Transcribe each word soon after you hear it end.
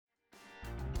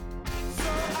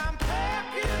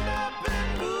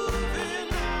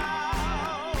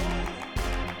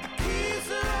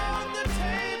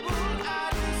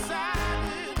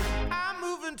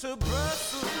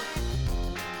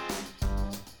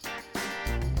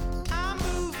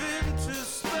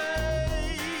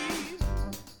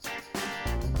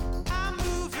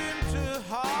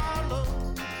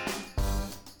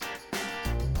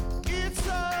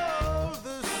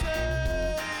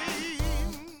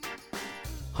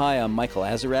Hi, I'm Michael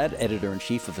Azarad,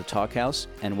 Editor-in-Chief of the Talkhouse,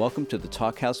 and welcome to the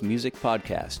Talkhouse Music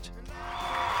Podcast.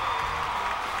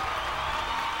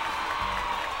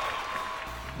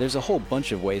 There's a whole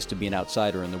bunch of ways to be an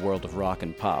outsider in the world of rock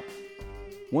and pop.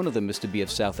 One of them is to be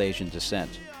of South Asian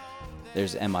descent.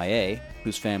 There's M.I.A.,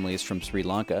 whose family is from Sri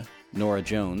Lanka, Norah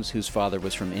Jones, whose father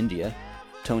was from India,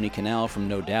 Tony Kanal from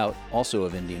No Doubt, also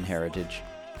of Indian heritage,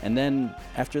 and then,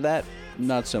 after that,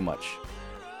 not so much.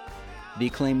 The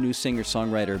acclaimed new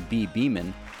singer-songwriter Bhi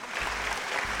Bhiman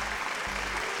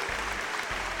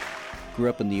grew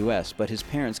up in the U.S., but his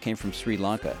parents came from Sri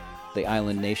Lanka, the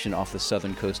island nation off the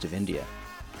southern coast of India.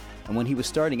 And when he was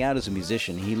starting out as a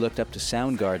musician, he looked up to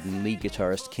Soundgarden lead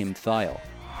guitarist Kim Thayil,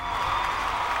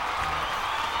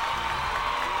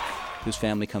 whose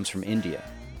family comes from India.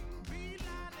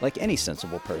 Like any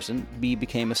sensible person, Bhi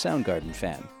became a Soundgarden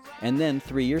fan. And then,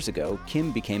 3 years ago,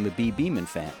 Kim became a Bhi Bhiman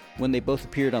fan, when they both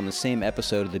appeared on the same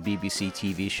episode of the BBC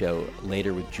TV show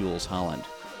Later with Jules Holland.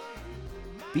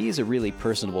 Bhi is a really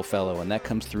personable fellow, and that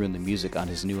comes through in the music on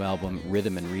his new album,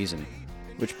 Rhythm and Reason,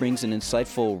 which brings an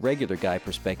insightful, regular guy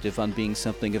perspective on being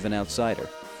something of an outsider.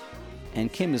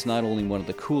 And Kim is not only one of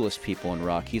the coolest people in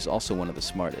rock, he's also one of the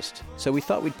smartest. So we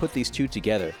thought we'd put these two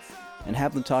together, and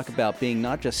have them talk about being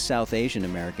not just South Asian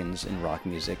Americans in rock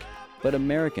music, but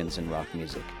Americans in rock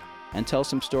music, and tell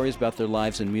some stories about their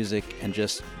lives in music and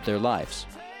just their lives.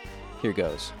 Here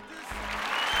goes.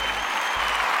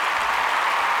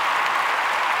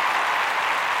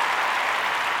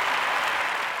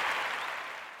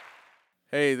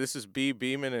 Hey, this is Bhi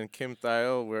Bhiman and Kim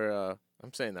Thayil. We're,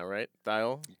 I'm saying that right?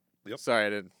 Thayil? Yep. Sorry, I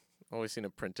did always seen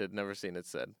it printed, never seen it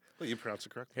said. Well, you pronounce it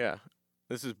correct. Yeah.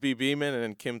 This is Bhi Bhiman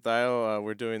and Kim Thayil.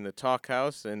 We're doing the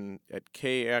Talkhouse at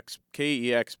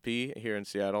KEXP here in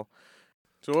Seattle.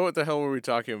 So what the hell were we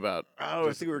talking about? Oh,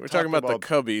 I think we were talking about the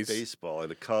Cubbies. Baseball,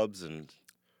 the Cubs, and...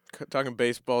 Talking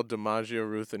baseball, DiMaggio,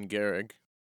 Ruth, and Gehrig.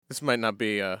 This might not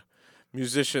be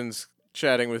musicians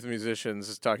chatting with musicians.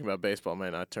 Just talking about baseball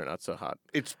might not turn out so hot.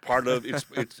 It's part of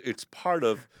it's part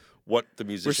of what the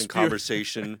musician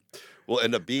conversation will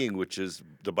end up being, which is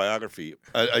the biography.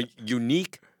 A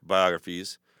unique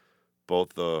biographies,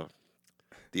 both the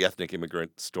ethnic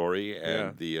immigrant story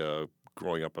and the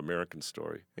growing up American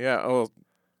story. Yeah. Oh,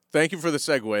 thank you for the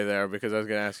segue there, because I was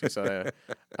going to ask you something.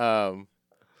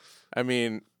 I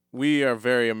mean, we are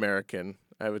very American,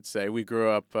 I would say. We grew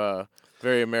up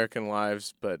very American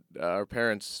lives, but our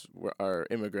parents are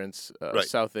immigrants, Right.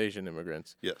 South Asian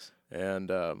immigrants. Yes.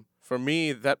 And for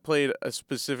me, that played a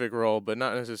specific role, but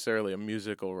not necessarily a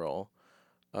musical role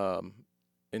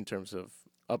in terms of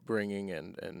upbringing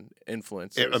and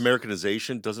influences.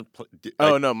 Americanization doesn't play...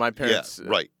 No, my parents'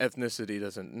 right. ethnicity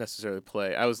doesn't necessarily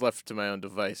play. I was left to my own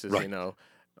devices, Right.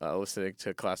 listening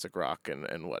to classic rock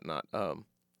and whatnot.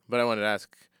 But I wanted to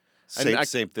ask...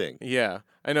 Same thing. Yeah.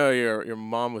 I know your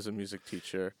mom was a music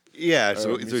teacher. Yeah,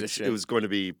 so musician. it was going to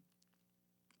be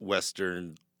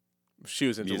Western... She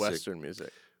was into music. Western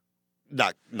music.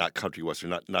 Not country Western,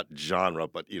 not genre,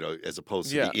 but, as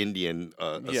opposed to the Indian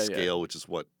scale, which is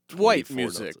what... White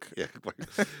music. Yeah.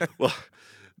 Well,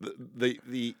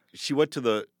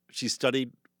 she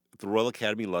studied at the Royal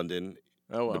Academy London,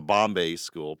 Oh, the wow. Bombay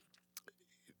School,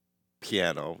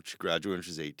 piano. She graduated when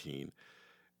she was 18,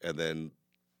 and then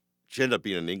she ended up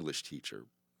being an English teacher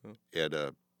and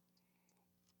a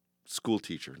school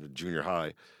teacher in a junior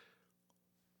high.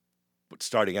 But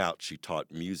starting out, she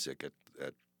taught music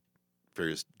at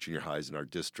various junior highs in our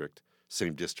district,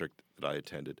 same district that I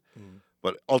attended,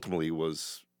 but ultimately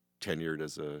was tenured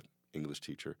as an English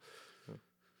teacher.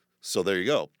 So there you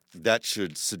go. That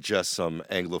should suggest some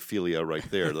Anglophilia right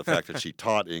there. The fact that she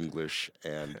taught English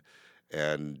and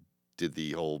did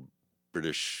the whole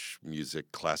British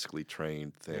music, classically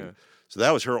trained thing. Yeah. So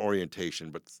that was her orientation.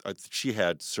 But she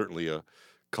had certainly a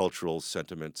cultural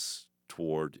sentiments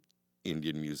toward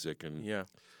Indian music. And Yeah.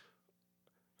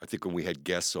 I think when we had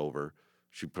guests over,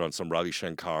 she put on some Ravi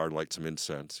Shankar and light some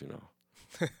incense,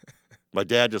 My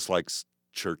dad just likes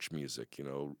church music,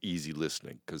 easy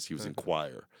listening, because he was in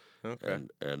choir. Okay.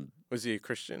 And Was he a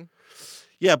Christian?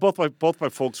 yeah, both my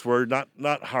folks were not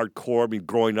hardcore. I mean,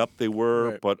 growing up they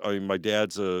were, Right. but my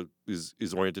dad's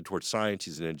is oriented towards science.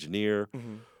 He's an engineer,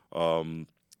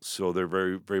 so they're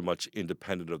very very much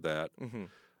independent of that.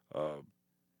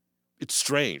 It's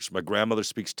strange. My grandmother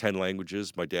speaks 10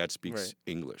 languages. My dad speaks Right.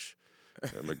 English.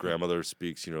 And my grandmother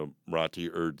speaks, Marathi,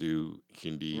 Urdu,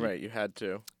 Hindi. Right. You had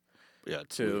to. Yeah,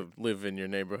 it's To weird. live in your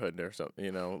neighborhood or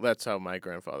something, That's how my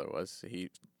grandfather was.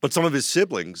 But some of his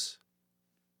siblings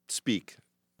speak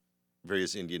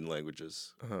various Indian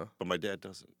languages, Uh-huh. but my dad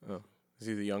doesn't. Oh. Is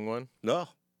he the young one? No,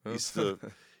 Oh. he's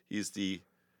the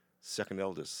Second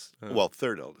eldest. Huh. Well,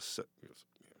 third eldest.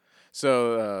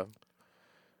 So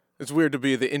it's weird to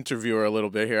be the interviewer a little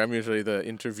bit here. I'm usually the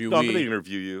interviewee. No, I'm going to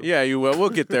interview you. Yeah, you will. We'll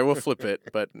get there. We'll flip it.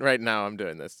 But right now I'm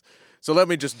doing this. So let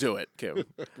me just do it, Kim.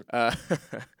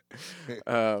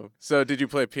 So did you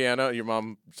play piano? Your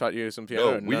mom taught you some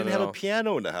piano? No, we didn't have a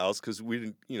piano in the house because we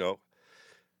didn't,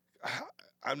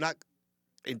 I'm not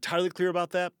entirely clear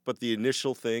about that, but the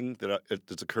initial thing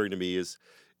that's occurring to me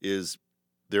is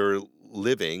they're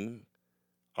living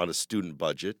on a student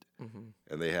budget,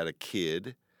 and they had a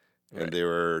kid, and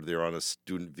Right. they're on a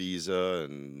student visa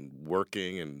and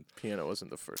working, and Piano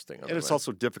wasn't the first thing on and the it's list.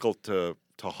 also difficult to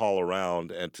haul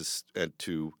around and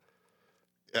to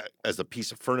as a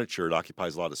piece of furniture, it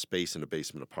occupies a lot of space in a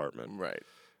basement apartment. Right.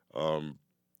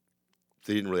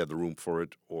 They didn't really have the room for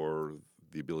it or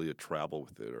the ability to travel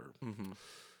with it, Mm-hmm.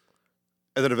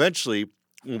 and then eventually,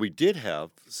 when we did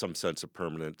have some sense of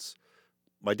permanence,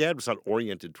 my dad was not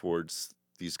oriented towards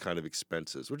these kind of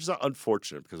expenses, which is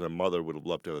unfortunate because my mother would have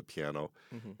loved to have a piano,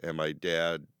 and my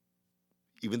dad,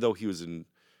 even though he was in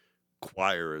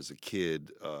choir as a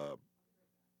kid,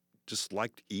 just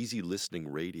liked easy listening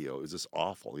radio. It was just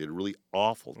awful. He had a really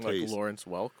awful Like taste. Lawrence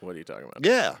Welk? What are you talking about?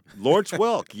 Yeah, Lawrence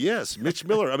Welk, yes, Mitch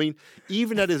Miller. I mean,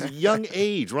 even at his young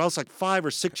age, when I was like 5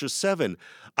 or 6 or 7,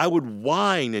 I would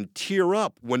whine and tear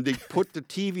up when they put the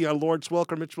TV on Lawrence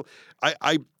Welk or Mitch Miller.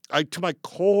 I to my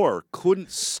core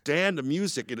couldn't stand the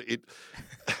music.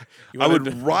 I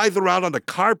would writhe around on the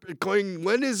carpet going,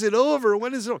 when is it over?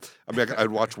 When is it over? I mean,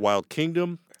 I'd watch Wild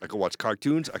Kingdom. I could watch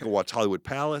cartoons. I could watch Hollywood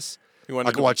Palace.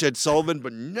 I could watch Ed Sullivan,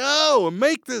 but no,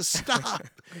 make this stop.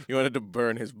 You wanted to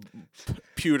burn his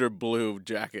pewter blue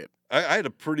jacket. I had a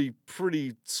pretty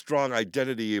strong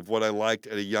identity of what I liked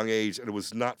at a young age, and it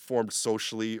was not formed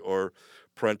socially or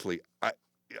parentally.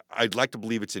 I'd like to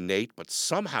believe it's innate, but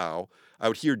somehow I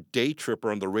would hear Day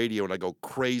Tripper on the radio, and I go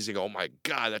crazy. Oh my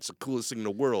God, that's the coolest thing in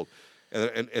the world.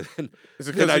 And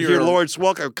then I'd hear Lawrence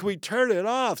Welk. Can we turn it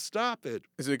off? Stop it.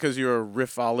 Is it because you're a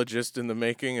riffologist in the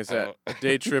making? Is that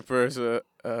Day Tripper is a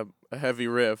heavy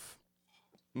riff?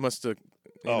 Must have.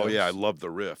 Oh yeah, I love the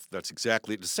riff. That's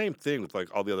exactly the same thing with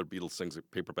like all the other Beatles things,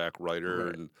 like Paperback Writer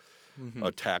and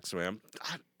Taxman.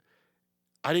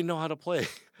 I didn't know how to play,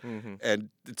 and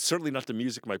it's certainly not the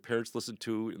music my parents listened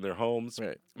to in their homes.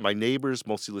 Right. My neighbors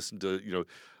mostly listened to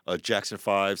Jackson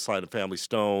 5, Sly and the Family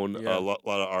Stone, Yeah. a lot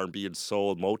of R&B and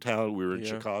soul, and Motown. We were in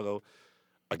Chicago.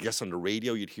 I guess on the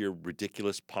radio you'd hear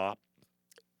ridiculous pop.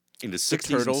 In the 60s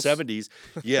Turtles. and 70s,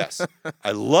 yes, I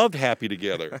loved Happy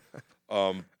Together.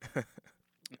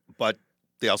 But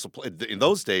they also played in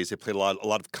those days. They played a lot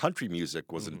of country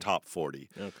music was in top 40.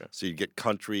 Okay. So you'd get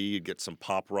country, you'd get some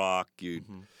pop rock, you'd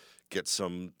get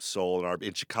some soul and R&B.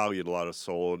 In Chicago, you had a lot of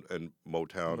soul and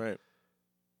Motown. Right.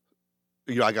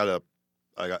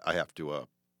 I have to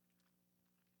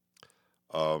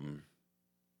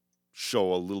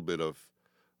show a little bit of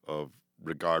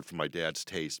regard for my dad's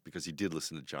taste because he did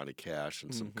listen to Johnny Cash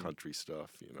and some country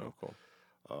stuff. Oh, cool.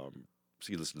 So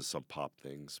he listened to some pop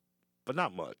things. But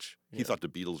not much. He thought the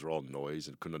Beatles were all noise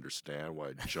and couldn't understand why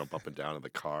I'd jump up and down in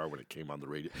the car when it came on the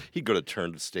radio. He'd go to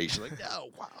turn the station like, "Oh,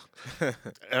 wow." And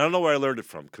I don't know where I learned it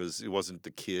from because it wasn't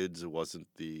the kids, it wasn't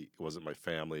my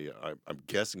family. I'm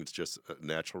guessing it's just a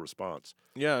natural response.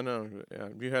 Yeah, no. Yeah.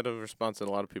 You had a response that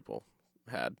a lot of people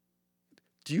had.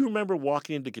 Do you remember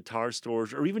walking into guitar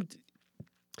stores or even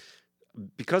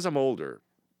because I'm older,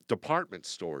 department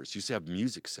stores used to have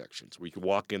music sections where you could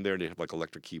walk in there and they have like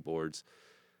electric keyboards,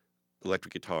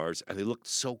 electric guitars, and they looked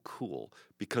so cool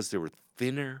because they were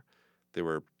thinner. They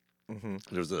were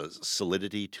there was a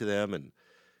solidity to them, and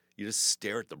you just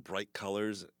stare at the bright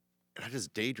colors. And I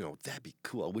just daydream, oh, that'd be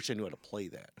cool. I wish I knew how to play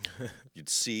that. You'd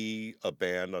see a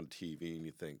band on TV, and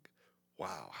you think,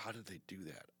 wow, how did they do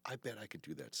that? I bet I could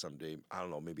do that someday. I don't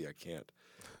know, maybe I can't.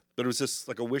 But it was just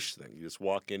like a wish thing. You just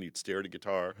walk in, you'd stare at a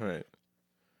guitar, Right.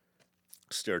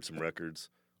 stare at some records.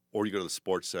 Or you go to the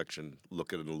sports section,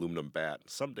 look at an aluminum bat.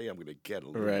 Someday I'm going to get an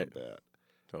aluminum bat.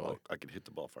 Totally. I can hit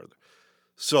the ball farther.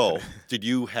 So, did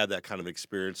you have that kind of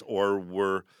experience, or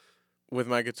were With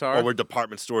my guitar? or were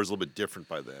department stores a little bit different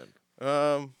by then?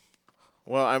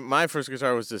 Well, my first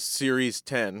guitar was the Series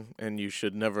 10, and you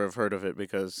should never have heard of it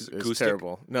because it was acoustic?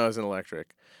 terrible. No, it was an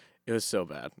electric. It was so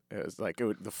bad. It was like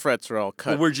the frets were all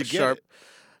cut. Well, where'd you sharp. get it?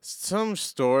 Some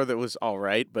store that was all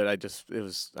right, but I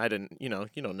didn't, you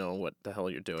don't know what the hell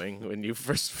you're doing when you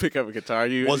first pick up a guitar.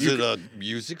 Was it a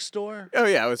music store? Oh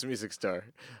yeah, it was a music store.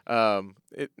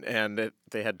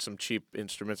 They had some cheap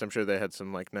instruments. I'm sure they had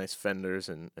some like nice Fenders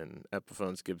and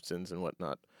Epiphones, Gibsons and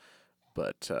whatnot.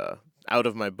 But out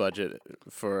of my budget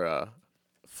for a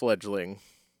fledgling,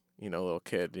 little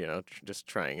kid, just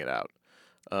trying it out.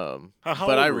 How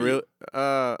but old were you?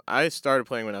 I started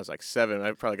playing when I was like 7.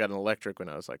 I probably got an electric when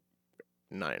I was like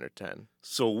 9 or 10.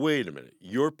 So wait a minute.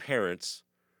 Your parents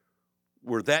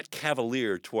were that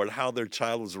cavalier toward how their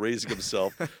child was raising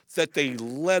himself that they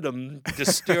let him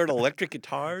just stare at electric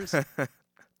guitars?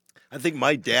 I think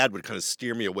my dad would kind of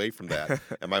steer me away from that,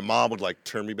 and my mom would like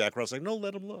turn me back around. I was like, "No,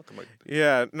 let him look." I'm like,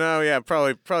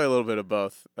 probably a little bit of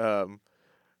both.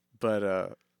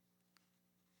 But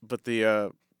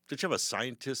the "Did you have a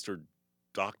scientist or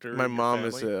doctor?" my in your mom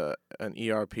is family? an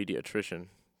ER pediatrician.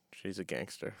 She's a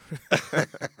gangster.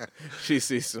 She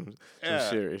sees some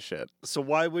serious shit. So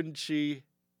why wouldn't she?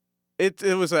 It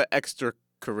was an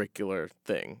extracurricular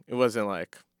thing. It wasn't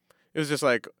like it was just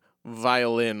like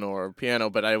violin or piano,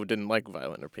 but I didn't like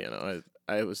violin or piano.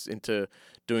 I was into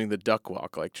doing the duck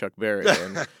walk like Chuck Berry,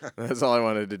 and that's all I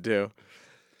wanted to do.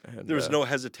 And, There was no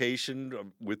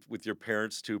hesitation with your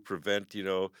parents to prevent,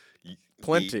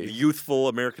 Plenty. the youthful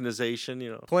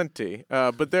Americanization, Plenty,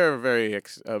 but they're very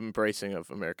embracing of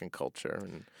American culture,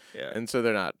 Yeah. and so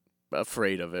they're not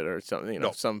afraid of it or something.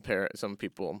 No. Some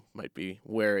people might be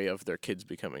wary of their kids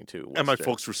becoming too Western. And my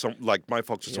folks were somewhat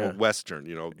Western.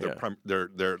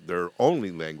 Their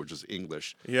only language is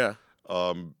English. Yeah.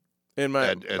 And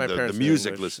my the parents knew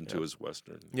music English, listened to is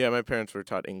Western. Yeah, my parents were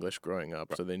taught English growing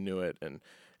up, so they knew it,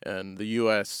 and the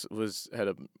U.S. had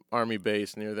an army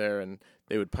base near there, and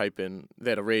they would pipe in. They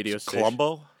had a radio station.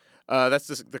 Colombo? That's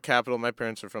the capital. My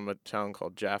parents are from a town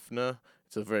called Jaffna.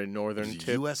 It's a very northern There's a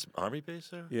tip. U.S. Army base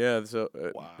there? Yeah, so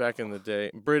Wow. back in the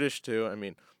day, British too. I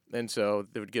mean, and so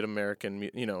they would get American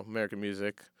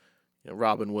music.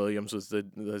 Robin Williams was the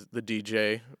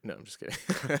DJ. No, I'm just kidding.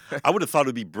 I would have thought it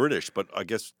would be British, but I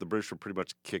guess the British were pretty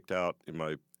much kicked out in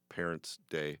my parents'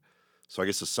 day. So I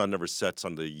guess the sun never sets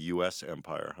on the U.S.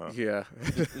 empire, huh? Yeah.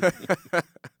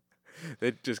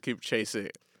 They just keep chasing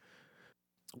it.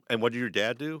 And what did your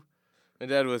dad do? My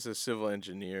dad was a civil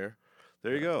engineer.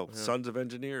 There you go. Yeah. Sons of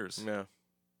engineers. Yeah,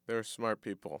 they were smart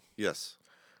people. Yes.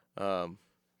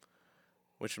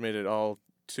 Which made it all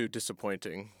too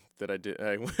disappointing that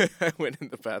I went in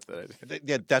the path that I did.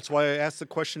 Yeah, that's why I asked the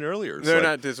question earlier. It's They're like,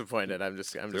 not disappointed. I'm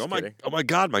just kidding. oh my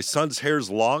God, my son's hair's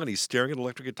long and he's staring at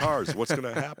electric guitars. What's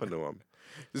going to happen to him?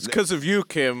 It's because of you,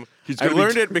 Kim. He's I gonna be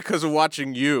learned it because of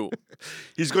watching you.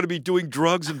 He's going to be doing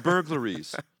drugs and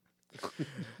burglaries.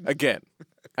 Again,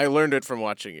 I learned it from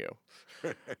watching you.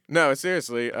 No,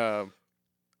 seriously,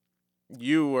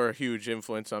 you were a huge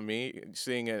influence on me.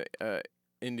 Seeing an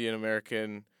Indian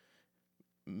American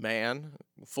man,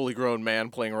 fully grown man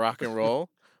playing rock and roll.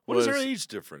 What is our age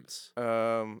difference?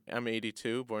 I'm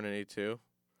 82, born in 82.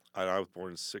 I was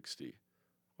born in 60.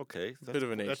 Okay. Bit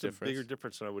of an age that's difference. a bigger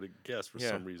difference than I would have guessed for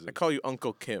some reason. I call you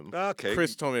Uncle Kim. Okay.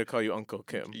 Chris told me to call you Uncle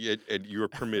Kim. Yeah, and you're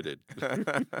permitted.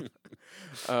 I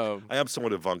I am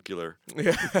somewhat avuncular.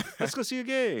 Yeah. Let's go see a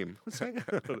game. Let's hang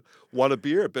out. Want a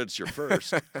beer? I bet it's your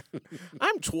first.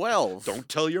 I'm 12. Don't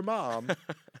tell your mom.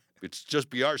 It's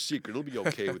just be our secret. It'll be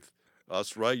okay with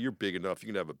us, right? You're big enough. You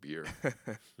can have a beer.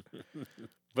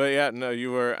 But yeah, no,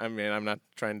 you were. I mean, I'm not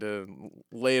trying to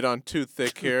lay it on too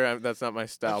thick here. That's not my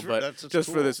style. That's But just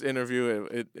cool. for this interview,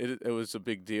 it was a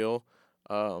big deal.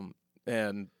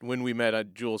 And when we met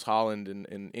at Jules Holland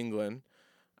in England,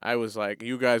 I was like,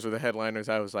 you guys were the headliners.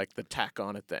 I was like the tack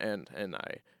on at the end. And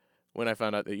when I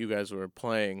found out that you guys were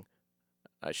playing,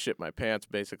 I shit my pants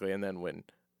basically. And then when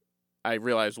I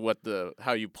realized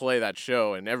how you play that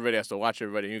show, and everybody has to watch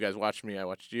everybody, and you guys watched me, I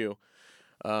watched you.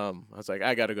 I was like,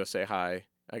 I got to go say hi.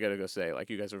 I got to go say, like,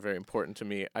 you guys are very important to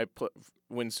me.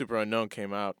 When Super Unknown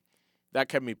came out, that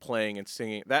kept me playing and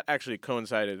singing. That actually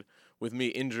coincided with me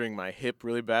injuring my hip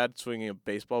really bad, swinging a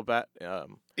baseball bat.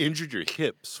 Injured your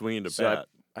hip swinging a So bat.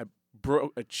 I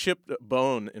broke a chipped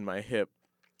bone in my hip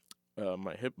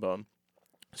bone,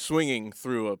 swinging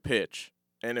through a pitch,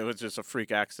 and it was just a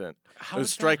freak accident. How It was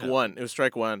did that strike happen? one. It was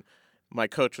strike one. My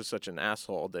coach was such an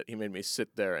asshole that he made me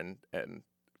sit there and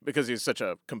because he's such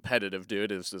a competitive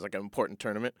dude, it was like an important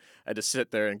tournament. I had to sit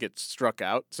there and get struck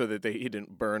out so that he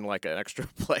didn't burn like an extra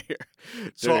player.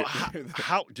 So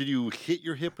how did you hit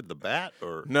your hip with the bat,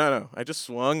 or No. I just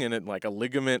swung and it like a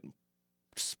ligament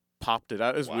popped it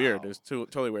out. It was weird. Wow. It was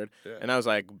totally weird. Yeah. And I was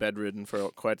like bedridden for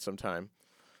quite some time.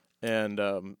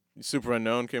 And Super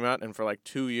Unknown came out, and for like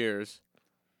 2 years,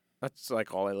 that's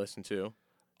like all I listened to.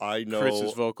 I know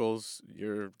Chris's vocals,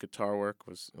 your guitar work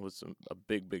was a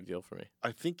big deal for me.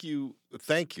 thank you,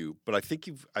 but I think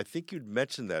you'd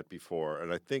mentioned that before,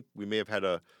 and I think we may have had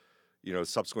a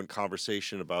subsequent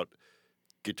conversation about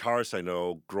guitarists I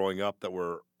know growing up that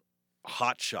were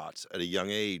hot shots at a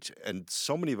young age, and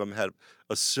so many of them had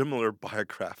a similar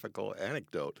biographical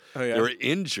anecdote. Oh yeah. They were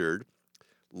injured,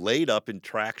 laid up in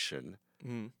traction,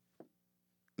 Mm.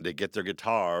 They get their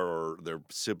guitar, or their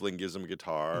sibling gives them a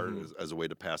guitar as a way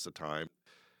to pass the time,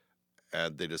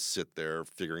 and they just sit there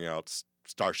figuring out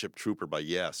Starship Trooper by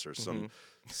Yes or some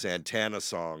Santana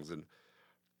songs, and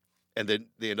then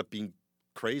they end up being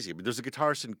crazy. I mean, there's a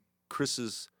guitarist in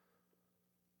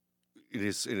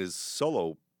his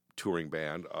solo touring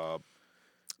band, a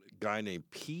guy named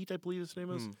Pete, I believe his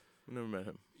name is. Never met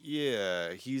him.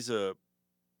 Yeah, he's a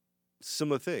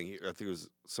similar thing. I think it was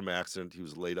some accident. He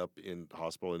was laid up in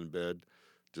hospital in bed,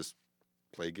 just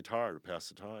played guitar to pass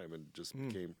the time, and just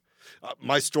became.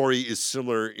 My story is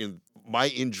similar. In my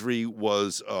injury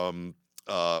was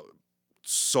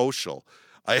social.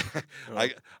 I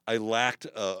lacked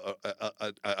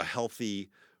a healthy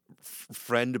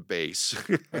friend base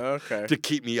to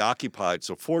keep me occupied.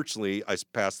 So fortunately, I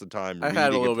passed the time reading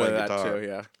had a little and playing bit of guitar.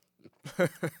 that too.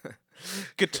 Yeah.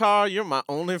 Guitar, you're my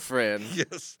only friend.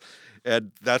 Yes,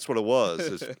 and that's what it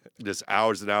was. Just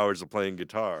hours and hours of playing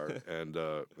guitar, and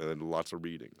then lots of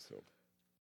reading. So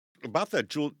about that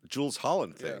Jules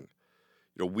Holland thing,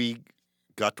 we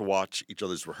got to watch each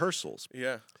other's rehearsals.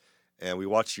 Yeah. And we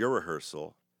watched your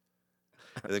rehearsal,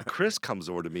 and then Chris comes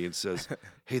over to me and says,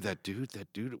 "Hey, that dude,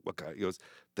 what guy?" He goes,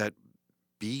 "That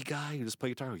B guy who just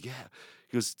played guitar." I go, "Yeah."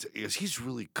 He goes, "He's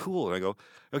really cool." And I go,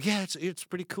 "Oh yeah, it's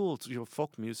pretty cool. It's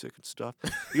folk music and stuff."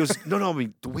 He goes, "No, I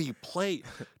mean the way you play,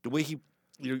 the way he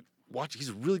watch. He's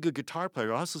a really good guitar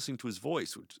player. I was listening to his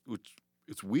voice, which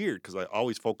it's weird because I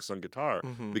always focus on guitar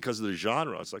because of the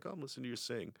genre. It's like, oh, I'm listening to you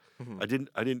sing. I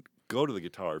didn't go to the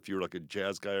guitar. If you were like a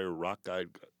jazz guy or a rock guy,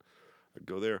 I'd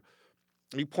go there."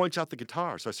 And he points out the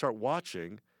guitar, so I start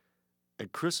watching,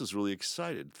 and Chris is really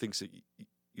excited. Thinks that you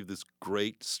have this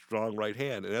great, strong right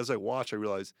hand. And as I watch, I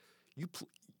realize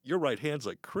your right hand's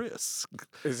like Chris.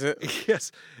 Is it?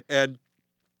 Yes. And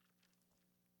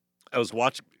I was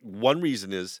watching. One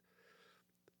reason is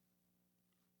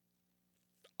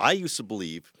I used to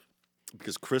believe,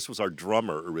 because Chris was our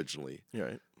drummer originally.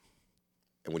 Right.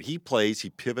 And when he plays, he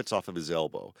pivots off of his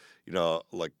elbow.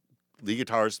 Like lead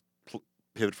guitarists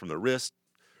pivot from the wrist.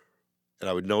 And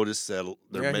I would notice that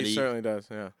there are many. He certainly does.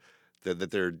 Yeah.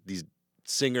 That there are these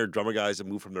drummer guys that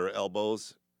move from their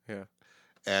elbows. Yeah.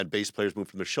 And bass players move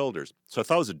from their shoulders. So I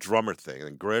thought it was a drummer thing.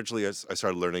 And gradually I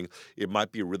started learning it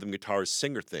might be a rhythm guitarist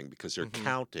singer thing, because they're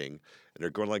counting and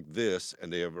they're going like this,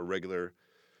 and they have a regular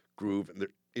groove. And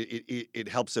it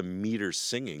helps them meter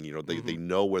singing. They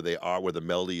know where they are, where the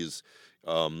melody is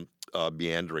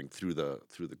meandering through the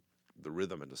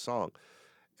rhythm and the song.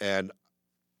 And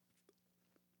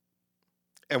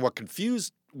what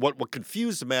confused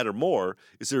the matter more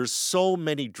is there's so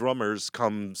many drummers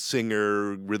come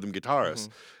singer, rhythm guitarists.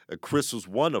 Chris was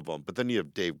one of them, but then you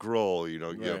have Dave Grohl,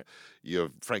 you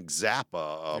have Frank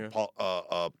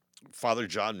Zappa, Father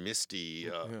John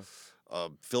Misty,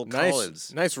 Phil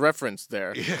Collins. Nice reference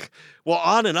there. Yeah. Well,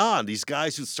 on and on. These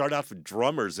guys who start off with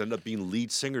drummers end up being lead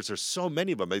singers. There's so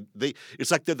many of them.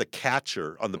 It's like they're the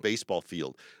catcher on the baseball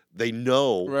field. They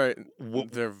know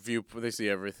their view. They see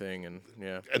everything, and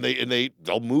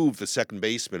they'll move the second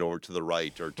baseman over to the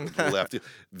right or to the left.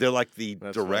 They're like the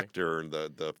director and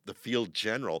the field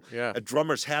general. Yeah. And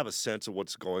drummers have a sense of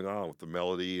what's going on with the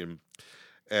melody,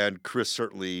 and Chris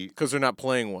certainly, because they're not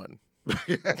playing one.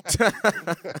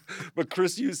 But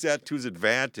Chris used that to his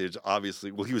advantage.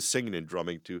 Obviously, well, he was singing and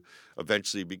drumming to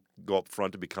eventually go up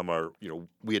front to become our.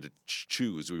 We had to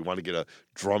choose: do we want to get a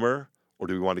drummer or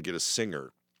do we want to get a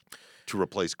singer to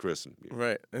replace Chris?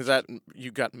 Right. Is that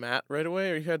you got Matt right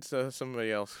away, or you had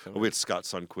somebody else? We had Scott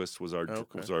Sundquist was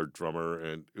our drummer,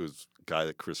 and it was a guy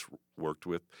that Chris worked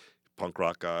with, punk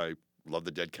rock guy, loved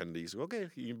the Dead Kennedys. Okay,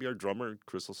 you can be our drummer, and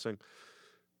Chris will sing.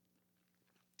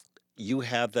 You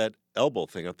have that elbow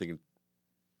thing. I'm thinking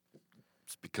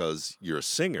it's because you're a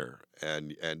singer,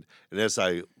 and as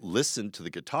I listened to the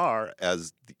guitar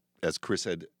as Chris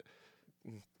had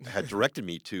directed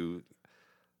me to,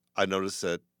 I noticed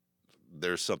that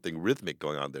there's something rhythmic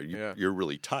going on there. You're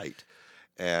really tight,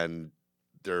 and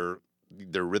there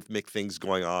are rhythmic things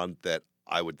going on that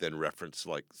I would then reference,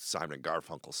 like Simon and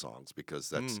Garfunkel songs, because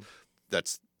that's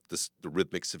the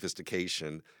rhythmic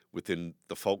sophistication within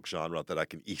the folk genre that I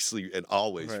can easily and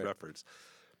always reference.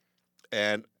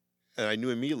 And I knew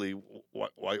immediately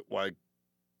why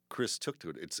Chris took to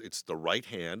it. It's the right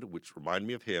hand, which reminded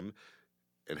me of him,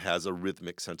 and has a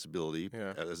rhythmic sensibility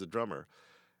as a drummer.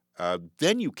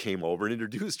 Then you came over and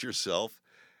introduced yourself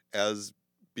as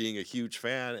being a huge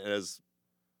fan, and as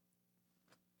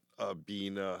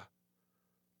being that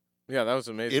was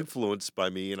amazing, influenced by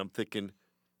me. And I'm thinking,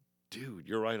 dude,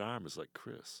 your right arm is like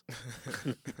Chris.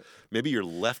 Maybe your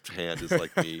left hand is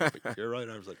like me, but your right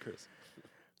arm is like Chris.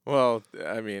 Well,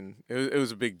 I mean, it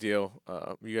was a big deal.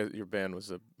 Your band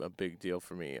was a big deal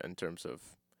for me in terms of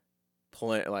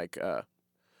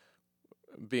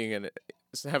being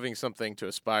having something to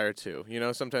aspire to. You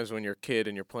know, sometimes when you're a kid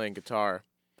and you're playing guitar,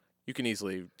 you can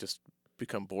easily just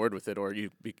become bored with it, or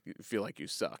you feel like you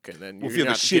suck, and then Well, you're if you have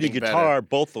a not shitty getting guitar, better.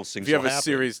 both those things If you have will a happen.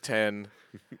 Series 10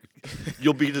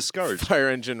 You'll be discouraged. fire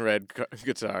engine red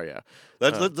guitar, yeah.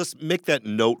 Let's make that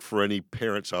note for any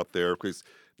parents out there, because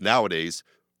nowadays,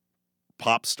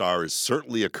 pop star is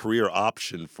certainly a career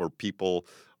option for people,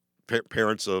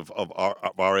 parents of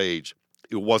our age.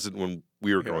 It wasn't when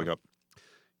we were growing up.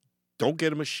 Don't get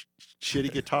them a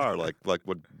shitty guitar like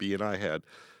what B and I had.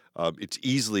 It's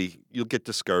you'll get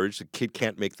discouraged. The kid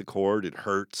can't make the chord. It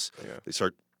hurts. Yeah. They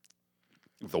start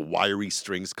the wiry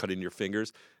strings cut in your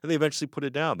fingers, and they eventually put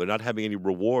it down. They're not having any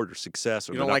reward or success.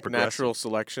 Or You they're don't not like progressing. natural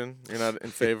selection? You're not in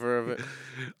favor of it?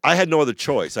 I had no other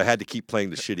choice. I had to keep playing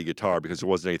the shitty guitar because there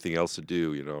wasn't anything else to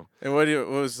do, you know. And what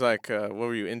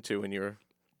were you into when you were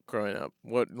growing up?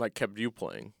 What kept you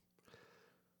playing?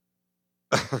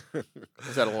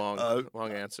 Is that a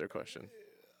long answer question?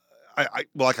 I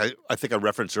think I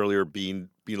referenced earlier being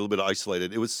a little bit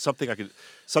isolated. It was something I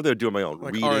would do on my own.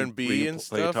 Like reading, R&B and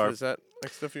play stuff? guitar. Is that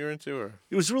stuff you were into? Or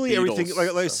It was really Beatles everything. Like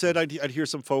I stuff? said, I'd hear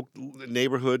some folk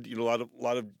neighborhood. You know, a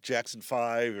lot of Jackson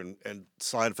 5 and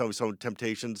Sly and Family Stone,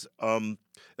 Temptations, and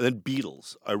then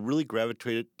Beatles. I really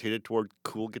gravitated toward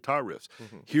cool guitar riffs.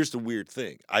 Mm-hmm. Here's the weird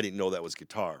thing: I didn't know that was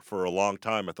guitar. For a long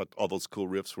time, I thought all those cool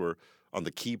riffs were on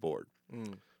the keyboard.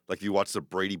 Like you watch the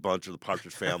Brady Bunch or the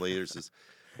Partridge Family. There's this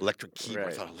electric keyboard.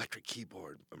 Right. I thought electric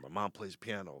keyboard. And my mom plays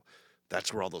piano.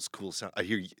 That's where all those cool sounds. I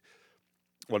hear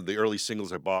one of the early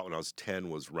singles I bought when I was 10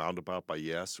 was Roundabout by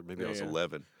Yes, or maybe I was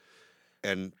 11.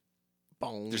 And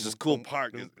there's this cool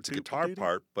part. It's a guitar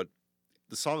part, but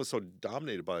the song is so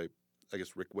dominated by, I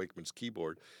guess, Rick Wakeman's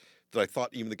keyboard that I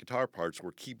thought even the guitar parts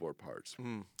were keyboard parts.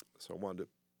 So I wanted to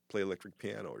play electric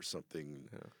piano or something.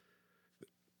 Yeah.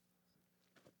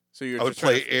 So I would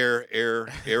play air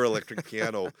electric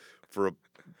piano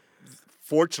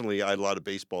Fortunately, I had a lot of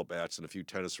baseball bats and a few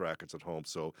tennis rackets at home,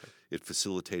 so it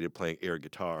facilitated playing air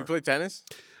guitar. You play tennis?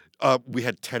 We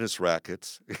had tennis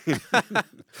rackets.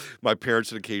 My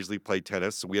parents would occasionally play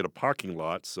tennis, so we had a parking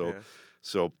lot. So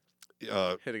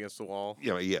hit against the wall.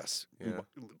 Yes. Yeah.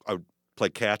 I would play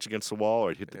catch against the wall,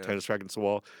 or I'd hit the tennis racket against the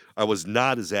wall. I was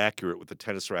not as accurate with the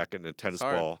tennis racket and a tennis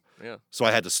ball. Yeah. So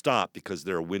I had to stop because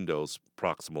there are windows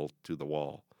proximal to the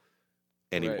wall.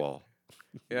 Any Right. wall.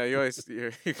 Yeah, you're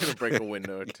gonna break a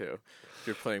window or two if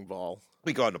you're playing ball.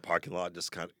 We go out in the parking lot and just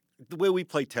kind of, the way we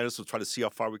play tennis was try to see how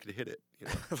far we could hit it. You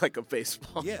know? Like a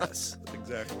baseball. Yes,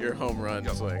 exactly. Your home run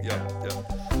is like. Yeah.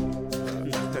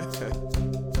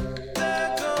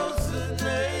 There goes the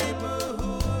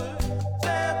neighborhood.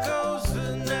 There goes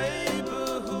the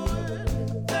neighborhood.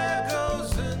 There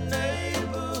goes the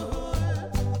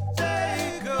neighborhood.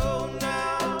 They go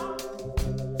now.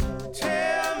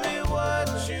 Tell me what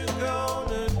you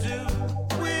gonna do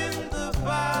when the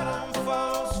bottom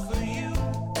falls for you.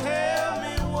 Tell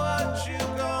me what you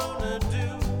gonna do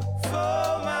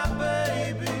for my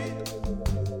baby.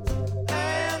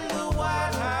 And the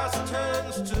White House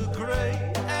turns to gray,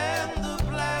 and the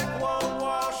black won't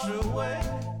wash away.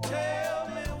 Tell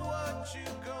me what you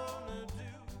gonna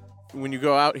do. When you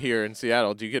go out here in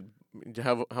Seattle,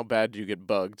 how bad do you get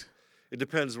bugged? It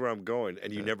depends where I'm going,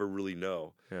 and you never really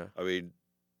know. Yeah. I mean,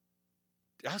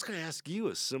 I was going to ask you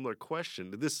a similar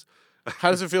question.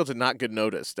 How does it feel to not get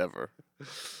noticed ever?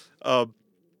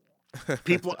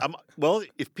 People,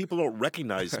 if people don't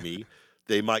recognize me,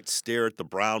 they might stare at the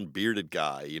brown bearded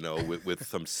guy, you know, with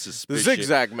some The suspicion.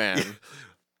 zigzag man.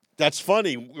 That's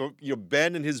funny.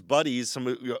 Ben and his buddies,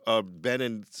 Ben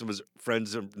and some of his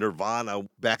friends of Nirvana,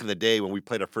 back in the day when we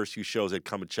played our first few shows, they'd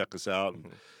come and check us out.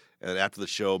 And after the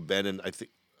show, Ben and I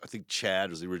think Chad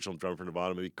was the original drummer for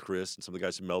Nirvana, maybe Chris and some of the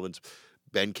guys from Melvin's.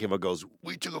 Ben came and goes,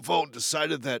 "We took a vote and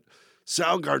decided that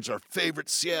Soundgarden's our favorite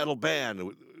Seattle band."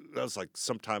 And that was like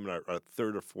sometime in our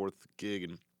third or fourth gig,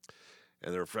 and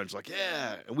their friends were like,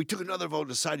 "Yeah." And we took another vote and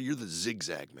decided you're the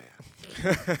zigzag man.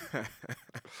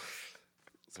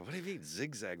 So what do you mean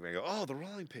zigzag man? I go, "Oh, the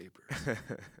rolling papers."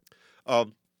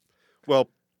 Well,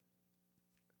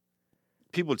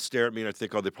 people would stare at me and I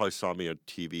think, oh, they probably saw me on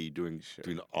TV doing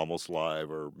Almost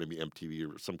Live or maybe MTV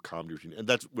or some comedy routine, and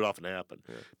that's what often happened.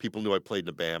 Yeah. People knew I played in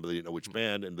a band, but they didn't know which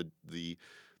band, and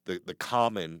the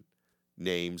common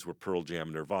names were Pearl Jam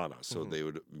and Nirvana, so they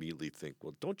would immediately think,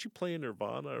 well, don't you play in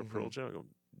Nirvana or Pearl Jam? I go,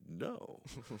 no.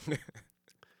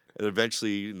 And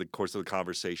eventually, in the course of the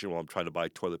conversation, while I'm trying to buy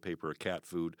toilet paper or cat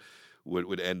food,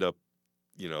 would end up,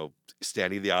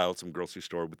 standing in the aisle at some grocery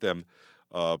store with them,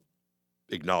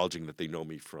 acknowledging that they know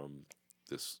me from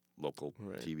this local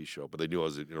Right. TV show, but they knew I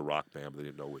was in a rock band, but they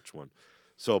didn't know which one.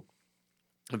 So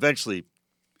eventually,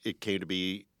 it came to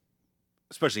be,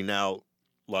 especially now.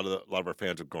 A lot of our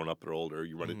fans have grown up; they're older.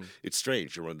 You run it. It's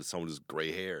strange. You run into someone who's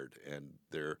gray haired and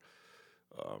they're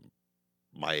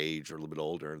my age or a little bit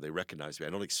older, and they recognize me. I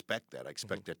don't expect that. I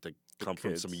expect that to come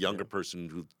from some kids, younger person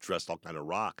who dressed all kind of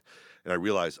rock, and I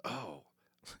realize, oh,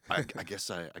 I guess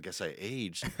I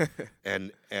aged,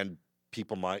 and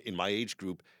people in my age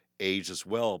group age as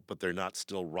well, but they're not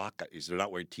still rock guys. They're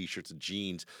not wearing T-shirts and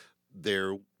jeans.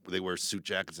 They wear suit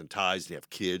jackets and ties. They have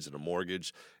kids and a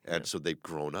mortgage, and so they've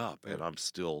grown up. And I'm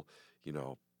still,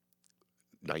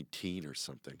 19 or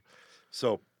something.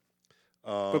 So,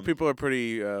 But people are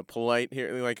pretty polite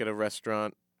here. Like at a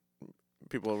restaurant,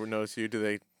 people will notice you.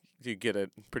 Do you get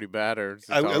it pretty bad, or is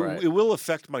it all right? It will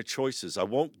affect my choices. I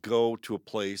won't go to a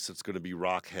place that's going to be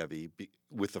rock heavy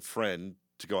with a friend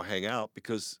to go hang out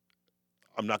because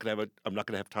I'm not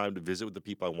gonna have time to visit with the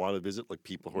people I want to visit, like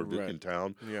people who are in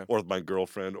town, or with my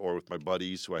girlfriend, or with my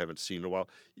buddies who I haven't seen in a while.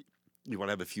 You want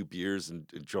to have a few beers and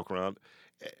joke around.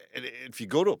 And if you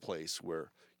go to a place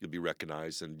where you'll be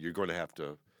recognized, and you're going to have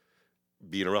to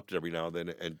be interrupted every now and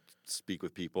then and speak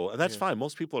with people, and that's fine.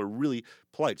 Most people are really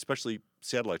polite, especially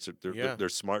satellites. They're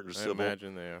smart and civil. I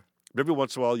imagine they are. But every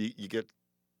once in a while, you get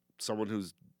someone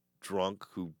who's drunk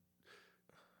who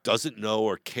doesn't know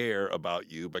or care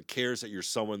about you, but cares that you're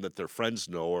someone that their friends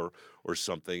know or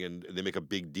something, and they make a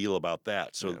big deal about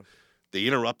that. So they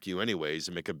interrupt you anyways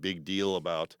and make a big deal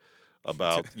about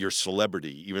your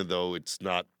celebrity, even though it's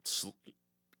not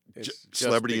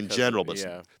celebrity in general, but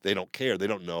they don't care, they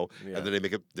don't know, and then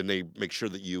they make sure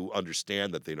that you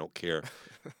understand that they don't care.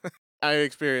 I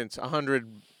experienced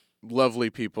 100 lovely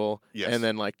people, and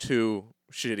then like 2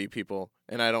 shitty people,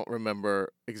 and I don't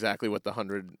remember exactly what the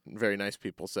 100 very nice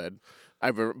people said.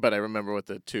 But I remember what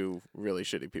the 2 really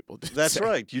shitty people did. That's say.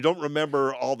 right. You don't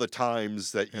remember all the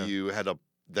times that you had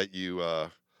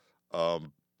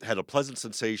a pleasant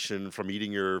sensation from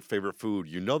eating your favorite food.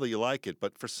 You know that you like it,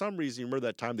 but for some reason you remember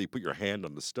that time that you put your hand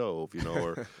on the stove,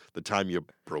 or the time you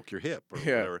broke your hip or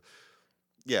whatever.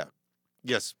 Yeah.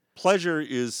 Yes. Pleasure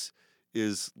is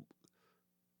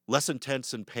less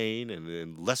intense in pain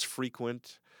and less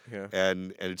frequent. Yeah.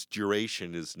 And its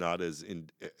duration is not as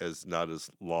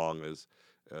long as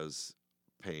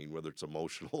pain, whether it's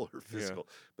emotional or physical.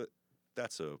 But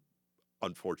that's a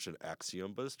unfortunate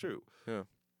axiom, but it's true. Yeah.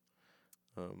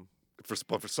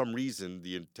 But for some reason,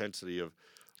 the intensity of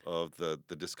the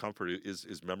discomfort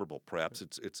is memorable. Perhaps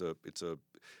it's a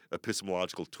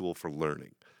epistemological tool for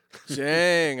learning.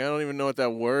 Dang, I don't even know what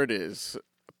that word is.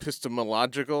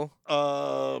 Epistemological.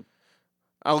 I'll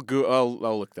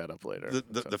look that up later.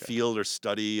 The field or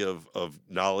study of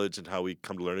knowledge and how we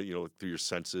come to learn it, through your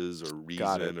senses or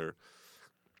reason, or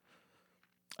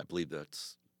I believe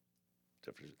that's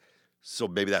definitely. So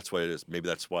maybe that's what it is. Maybe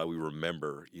that's why we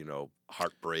remember,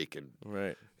 heartbreak and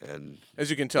and as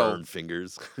you can tell, burned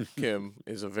fingers. Kim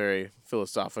is a very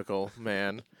philosophical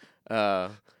man,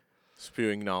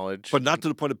 spewing knowledge, but not to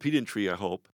the point of pedantry. I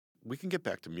hope we can get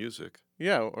back to music.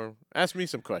 Yeah, or ask me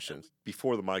some questions.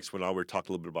 Before the mics went on, we were talking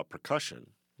a little bit about percussion,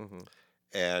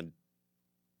 and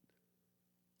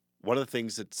one of the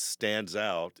things that stands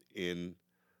out in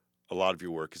a lot of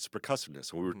your work is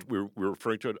percussiveness. And we were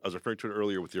referring to it. I was referring to it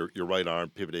earlier with your right arm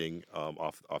pivoting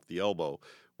off the elbow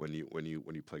when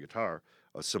you play guitar.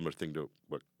 A similar thing to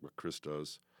what Chris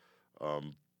does,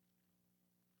 and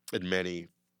many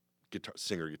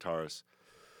singer guitarists,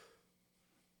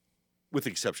 with the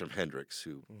exception of Hendrix,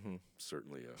 who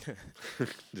certainly.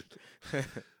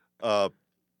 But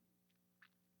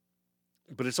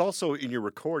it's also in your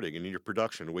recording and in your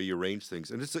production, the way you arrange things,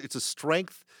 and it's a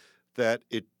strength that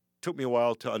it took me a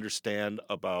while to understand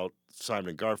about Simon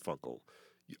and Garfunkel.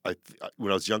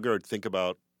 When I was younger, I'd think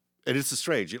about, and it's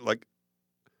strange,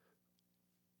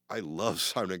 I love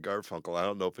Simon and Garfunkel. I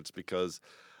don't know if it's because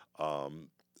I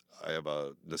have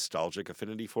a nostalgic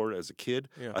affinity for it as a kid.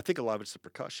 Yeah. I think a lot of it's the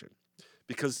percussion.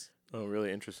 Because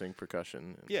really interesting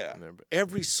percussion.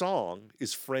 Every song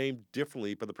is framed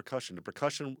differently by the percussion. The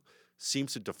percussion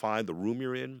seems to define the room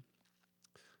you're in.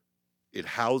 It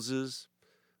houses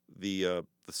the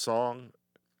song,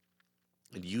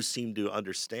 and you seem to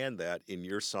understand that in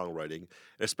your songwriting,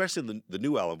 especially the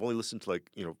new album. I've only listened to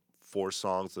 4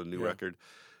 songs of the new record.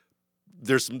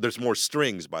 There's more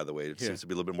strings, by the way. It seems to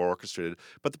be a little bit more orchestrated.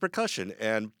 But the percussion,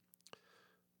 and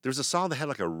there's a song that had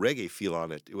like a reggae feel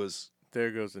on it. It was There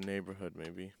Goes the Neighborhood,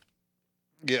 maybe.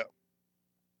 Yeah.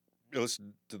 You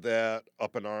listen to that,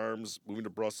 Up in Arms, Moving to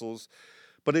Brussels.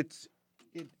 But it's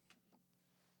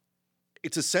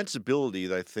a sensibility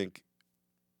that I think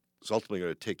is ultimately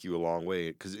going to take you a long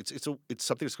way because it's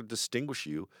something that's going to distinguish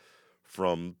you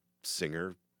from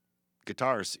singer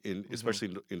guitarists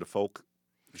especially in the folk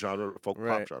genre, folk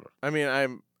pop genre. I mean,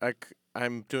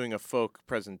 I'm doing a folk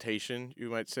presentation, you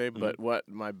might say, but what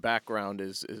my background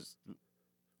is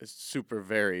super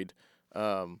varied.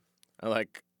 I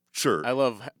like. Sure. I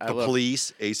love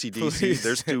Police, AC/DC. Police.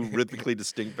 There's two rhythmically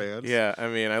distinct bands. Yeah, I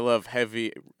mean, I love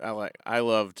heavy. I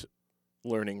loved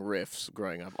learning riffs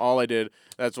growing up. All I did.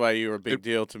 That's why you were a big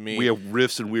deal to me. We have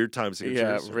riffs and weird time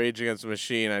signatures. Yeah, Rage Against the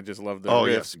Machine. I just love the Oh, riffs.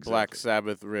 yes, exactly. Black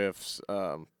Sabbath riffs.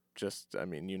 I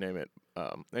mean, you name it.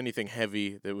 Anything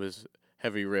heavy that was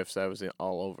heavy riffs, I was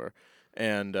all over.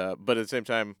 And but at the same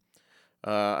time,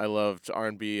 I loved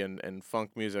R&B and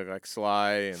funk music like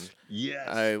Sly and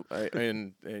yes.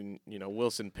 and you know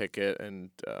Wilson Pickett and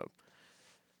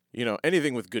you know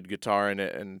anything with good guitar in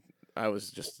it, and I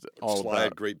was just all Sly about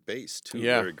had great bass too.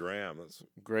 Yeah. Larry Graham. That's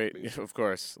great, amazing. of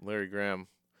course, Larry Graham.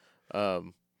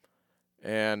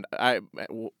 And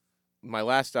my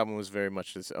last album was very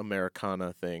much this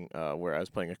Americana thing, where I was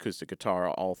playing acoustic guitar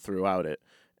all throughout it,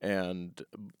 and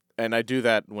I do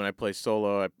that when I play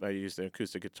solo. I use the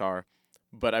acoustic guitar,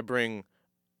 but I bring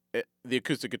the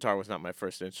acoustic guitar was not my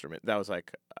first instrument. That was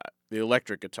like the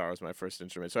electric guitar was my first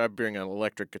instrument. So I bring an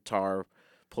electric guitar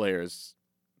player's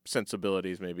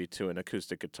sensibilities maybe to an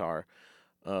acoustic guitar,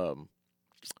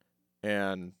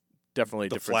 and definitely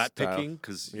the different flat style. picking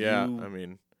because Yeah, I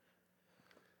mean,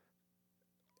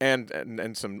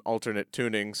 and some alternate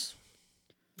tunings.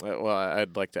 Well,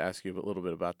 I'd like to ask you a little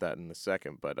bit about that in a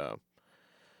second, but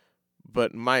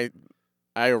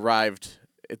I arrived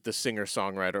at the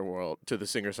singer-songwriter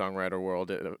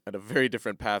world at a very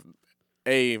different path.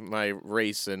 My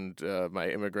race and my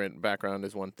immigrant background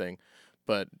is one thing,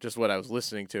 but just what I was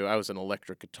listening to, I was an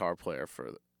electric guitar player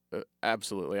for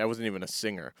absolutely. I wasn't even a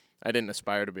singer. I didn't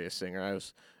aspire to be a singer.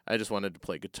 I just wanted to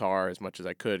play guitar as much as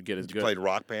I could, get as you good. played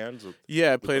rock bands.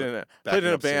 Yeah, I played in a backing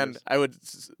up band. singers? I would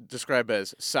describe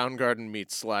as Soundgarden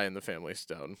meets Sly and the Family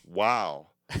Stone. Wow.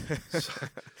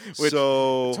 Which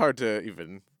So it's hard to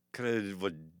even. kind of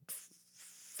what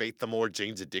Faith No More,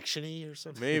 Jane's Addiction-y or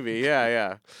something. Maybe,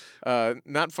 yeah.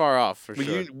 Not far off for But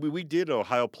sure. we did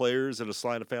Ohio Players and a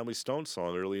Sly and the Family Stone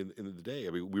song early in the day.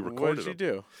 I mean, we What recorded did you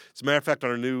them. do? As a matter of fact,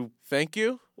 on our new Thank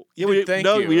you. yeah, did we did Thank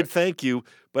no, You. we did Thank You,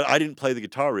 but I didn't play the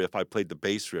guitar riff. I played the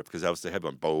bass riff because that was the head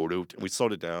one. And we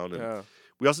slowed it down, and Oh,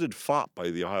 we also did "Fop" by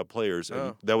the Ohio Players, and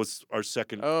Oh. that was our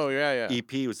second oh yeah.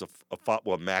 EP. Was a Fop,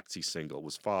 well, maxi single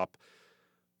was "Fop,"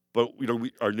 but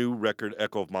our new record,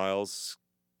 "Echo of Miles,"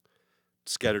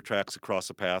 Scatter Tracks Across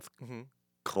the Path, hmm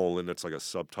that's like a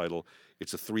subtitle.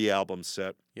 It's a 3-album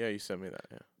set. Yeah, you sent me that.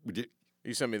 Yeah, We did.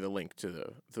 you sent me the link to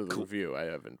the Cool. review. I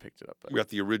haven't picked it up. We got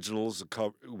the originals.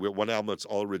 We have one album that's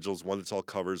all originals, one that's all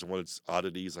covers, and one that's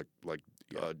oddities like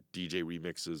DJ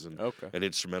remixes and Okay.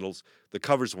 instrumentals. The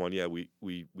covers one, yeah, we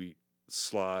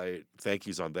Sly thank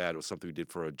yous on that. It was something we did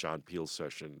for a John Peel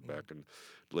session back in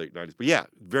the late '90s. But yeah,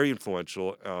 very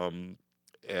influential.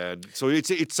 And so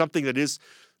it's something that is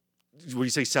when you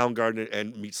say Soundgarden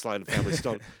and meet Sly and the Family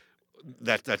Stone.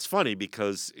 That's funny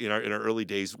because in our early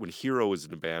days when Hero was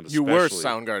in the band, You were especially-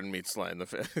 Soundgarden meets Sly and the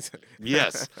Family.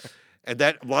 Yes. And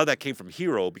a lot of that came from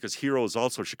Hero because Hero is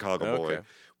also a Chicago boy. Okay.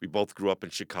 We both grew up in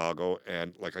Chicago,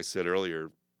 and like I said earlier,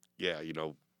 Did you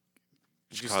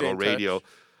stay Chicago in radio. touch?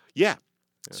 Yeah.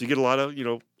 So you get a lot of,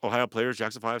 Ohio Players,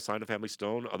 Jackson 5, Sign of Family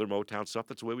Stone, other Motown stuff.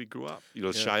 That's the way we grew up.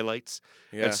 Shy Lights.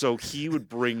 Yeah. And so he would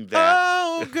bring that.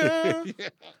 Oh, girl.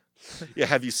 Yeah,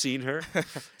 have you seen her?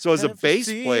 So as a Have you bass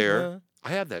seen player, her? I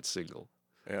have that single.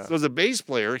 Yeah. So as a bass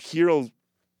player, Hero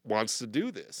wants to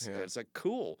do this. Yeah. And it's like,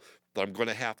 cool. But I'm going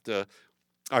to have to.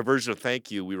 Our version of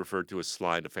Thank You, we refer to as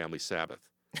Sly and the Family Sabbath.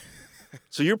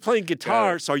 So you're playing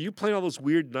guitar. So are you playing all those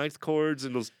weird ninth chords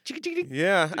and those?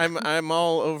 Yeah, I'm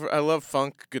all over. I love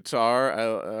funk guitar.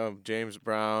 I James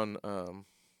Brown,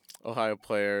 Ohio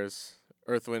Players,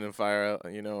 Earth, Wind and Fire.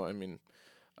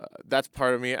 That's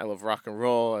part of me. I love rock and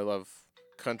roll. I love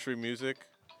country music.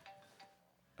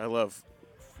 I love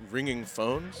ringing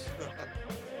phones.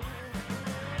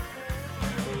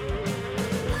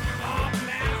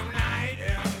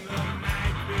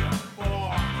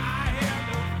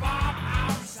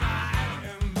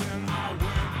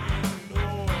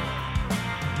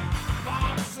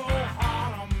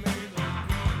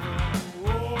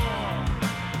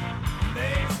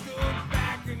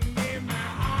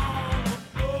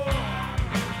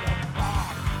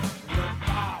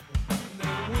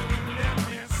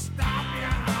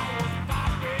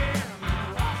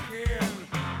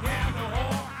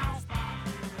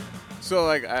 So,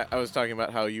 like, I was talking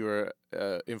about how you were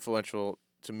influential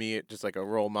to me just like a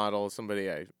role model, somebody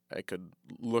I could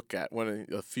look at. One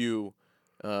of a few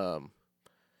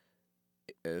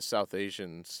South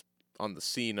Asians on the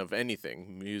scene of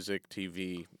anything, music,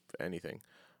 TV, anything.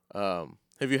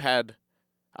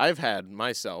 I've had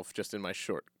myself, just in my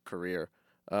short career,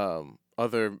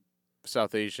 other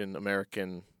South Asian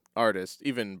American artists,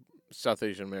 even South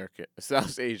Asian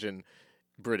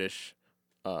British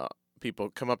people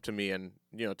come up to me and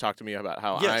talk to me about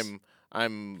how Yes.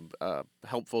 I'm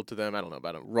helpful to them. I don't know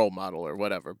about a role model or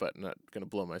whatever, but I'm not gonna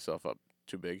blow myself up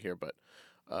too big here. But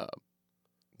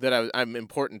that I'm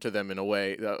important to them in a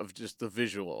way of just the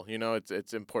visual.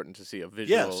 It's important to see a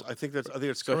visual. Yes, I think it's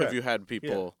So correct. have you had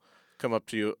people come up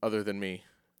to you other than me?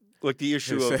 Like the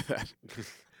issue who of say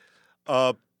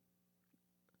that?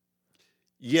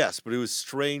 Yes, but it was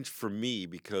strange for me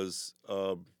because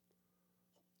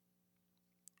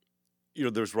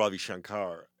there's Ravi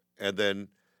Shankar, and then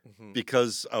Mhm.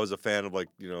 because I was a fan of like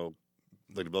the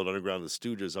Velvet Underground and the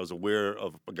Stooges, I was aware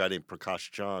of a guy named Prakash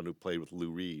Chan who played with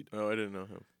Lou Reed. Oh, I didn't know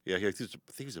him. Yeah, I think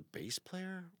he was a bass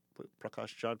player.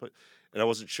 Prakash Chan, and I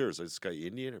wasn't sure. Is this guy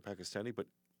Indian or Pakistani? But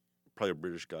probably a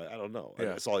British guy. I don't know. Yeah.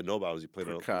 That's all I know about. Was he played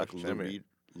on like a Prakash,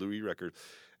 Lou Reed record,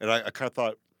 and I kind of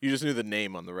thought. You just knew the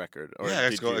name on the record, or Yeah,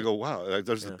 did I you? go, wow.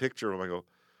 There's the Yeah. picture of him. I go,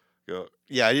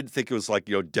 yeah, I didn't think it was like,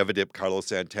 Devadip, Carlos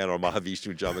Santana, or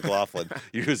Mahavishnu, John McLaughlin.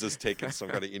 He was just taking some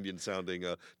kind of Indian sounding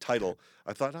title.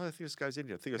 I thought, I think this guy's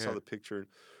Indian. I think I saw Yeah. the picture.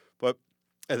 But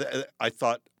and I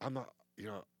thought, I'm not,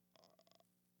 I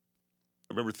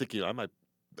remember thinking, I might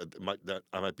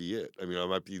be it. I mean, I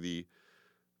might be the,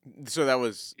 So that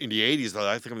was in the 80s,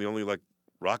 I think I'm the only like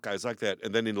rock guys like that.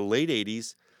 And then in the late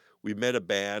 80s, we met a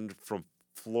band from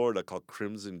Florida called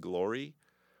Crimson Glory.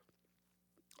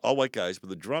 All white guys, but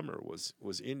the drummer was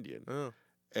Indian. oh.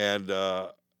 And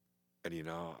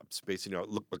I'm spacing out.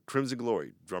 Look, but Crimson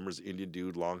Glory, drummer's Indian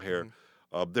dude, long hair.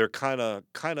 They're kind of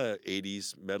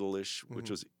 80s metalish, which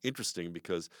was interesting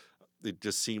because it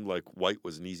just seemed like white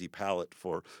was an easy palette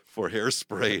for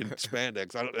hairspray and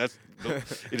spandex.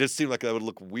 It just seemed like that would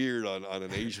look weird on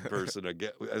an Asian person.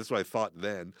 That's what I thought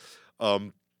then.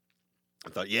 I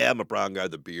thought, I'm a brown guy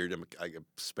with a beard.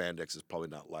 Spandex is probably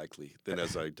not likely. Then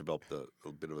as I developed a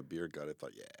bit of a beard gut, I thought,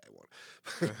 I want.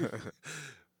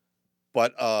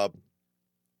 But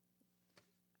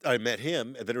I met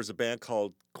him, and then there was a band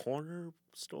called Corner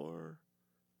Store.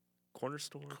 Corner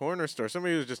Store.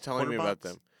 Somebody was just telling me Corner about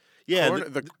Box? them. Yeah,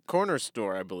 the Corner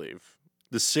Store, I believe.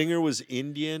 the singer was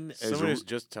Indian. Somebody was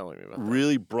just telling me about that.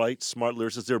 Really bright, smart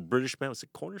lyricist. They're a British band. Was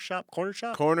it Corner Shop? Corner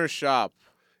Shop? Corner Shop.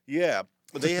 Yeah.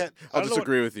 But they had. I'll just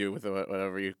agree with you with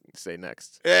whatever you say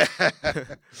next. Well,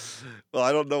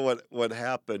 I don't know what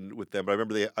happened with them, but I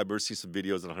remember seeing some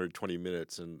videos in 120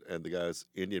 minutes, and the guy's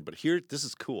Indian. But here, this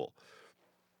is cool.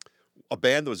 A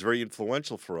band that was very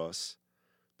influential for us.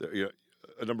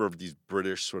 A number of these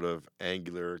British sort of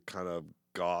angular kind of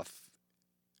goth,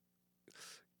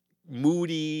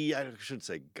 moody. I shouldn't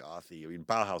say gothy. I mean,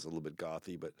 Bauhaus is a little bit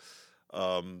gothy, but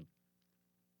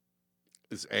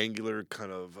this angular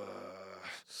kind of.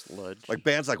 Sludge. Like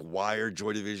bands like Wire,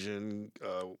 Joy Division,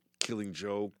 Killing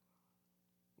Joke,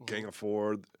 Gang of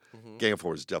Four. Mhm. Gang of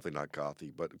Four is definitely not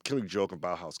gothy, but Killing Joke and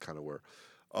Bauhaus kind of were.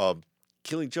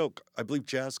 Killing Joke, I believe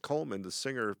Jazz Coleman, the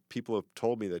singer, people have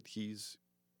told me that he's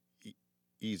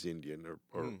Indian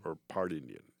or part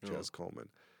Indian, Jazz Coleman.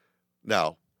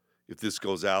 Now, if this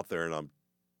goes out there and I'm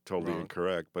totally Wrong.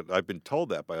 incorrect, but I've been told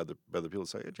that by other people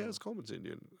say, Jazz Coleman's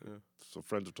Indian. Yeah. So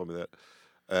friends have told me that.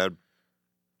 And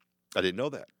I didn't know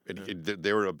that. And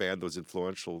they were a band that was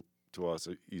influential to us.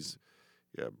 He's,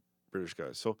 British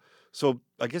guy. So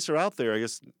I guess they're out there. I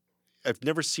guess I've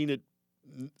never seen it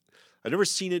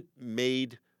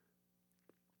made.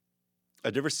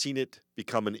 I've never seen it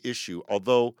become an issue.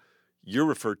 Although you're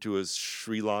referred to as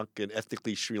Sri Lankan,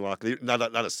 ethnically Sri Lankan,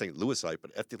 not a St. Louisite,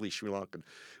 but ethnically Sri Lankan,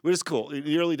 which is cool. In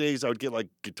the early days, I would get like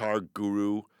Guitar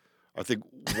Guru. I think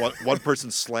one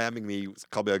person slamming me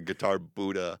called me a guitar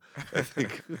Buddha. I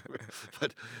think,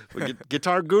 but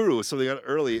Guitar Guru was something I got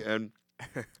early, and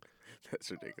That's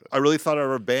ridiculous. I really thought of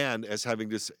our band as having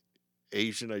this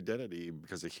Asian identity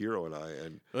because of Hero and I.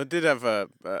 And Well, it did have a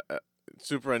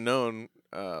Super Unknown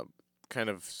kind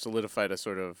of solidified a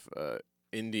sort of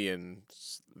Indian.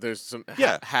 There's some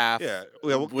half. Yeah,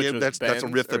 well, which was that's a Ben's,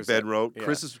 riff or that is Ben wrote. yeah.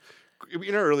 Chris is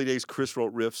in our early days. Chris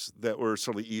wrote riffs that were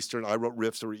certainly Eastern. I wrote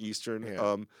riffs that were Eastern.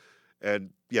 Yeah. And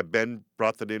Ben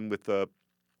brought that in with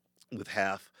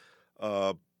half.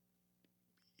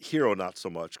 Hero not so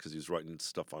much because he was writing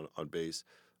stuff on bass.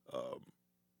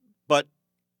 But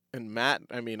And Matt,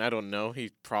 I mean, I don't know. He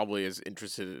probably is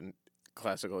interested in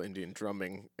classical Indian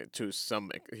drumming to some.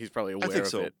 He's probably aware I think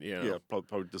so. of it. You know? Yeah,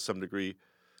 probably to some degree.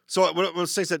 So what I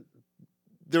was saying is that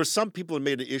there were some people who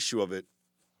made an issue of it,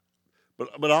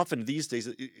 but often these days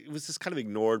it was just kind of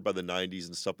ignored by the '90s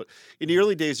and stuff. But in the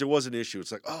early days, there was an issue.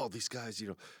 It's like, oh, these guys,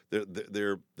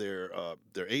 they're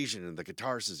Asian and the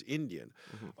guitarist is Indian,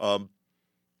 but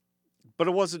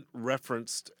it wasn't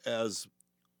referenced as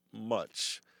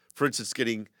much. For instance,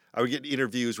 I would get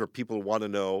interviews where people want to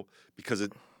know because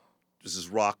this is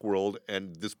rock world,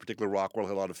 and this particular rock world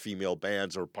had a lot of female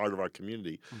bands that were part of our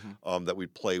community that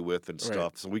we'd play with and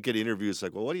stuff. Right. So we get interviews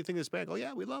like, well, what do you think of this band? Oh,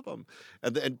 yeah, we love them.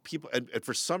 And people, and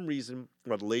for some reason,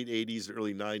 around the late 80s and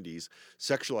early 90s,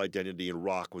 sexual identity in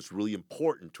rock was really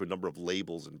important to a number of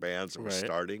labels and bands that were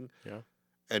starting. Yeah.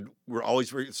 And we're always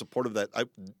very supportive of that.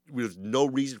 There's no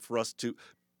reason for us to,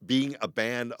 being a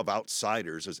band of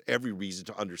outsiders, there's every reason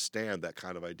to understand that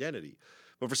kind of identity.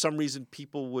 But for some reason,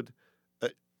 people would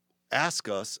ask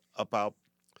us about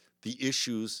the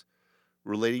issues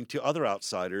relating to other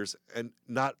outsiders and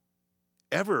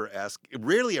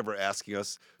rarely ever asking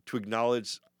us to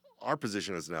acknowledge our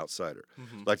position as an outsider.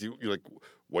 Like you're like,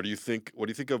 what do you think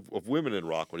of women in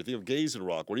rock? What do you think of gays in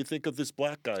rock? What do you think of this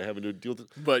black guy having to deal with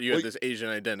But you had this Asian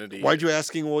identity. Why'd you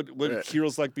asking what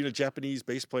heroes like being a Japanese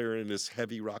bass player in this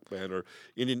heavy rock band or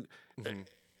Indian?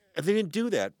 And they didn't do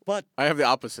that, but I have the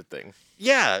opposit thing.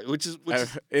 Yeah, which is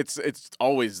it's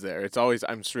always there. It's always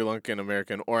I'm Sri Lankan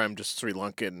American or I'm just Sri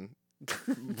Lankan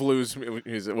blues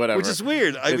music, whatever. Which is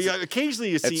weird. I mean, occasionally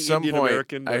you see at some Indian point,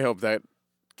 American. I hope that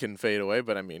can fade away,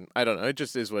 but I mean, I don't know. It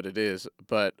just is what it is.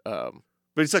 But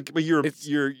it's like, but you're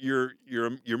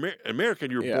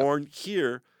American. You're born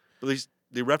here, but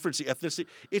they reference the ethnicity.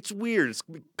 It's weird.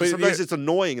 Sometimes it's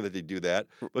annoying that they do that,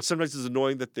 but sometimes it's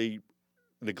annoying that they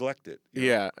neglect it.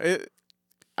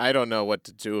 I don't know what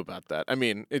to do about that. I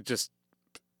mean, it's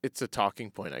a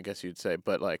talking point, I guess you'd say.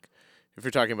 But like, if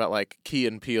you're talking about like Key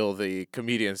and Peele, the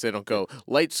comedians, they don't go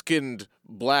light-skinned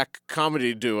black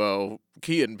comedy duo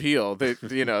Key and Peele. They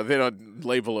they don't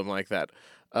label him like that.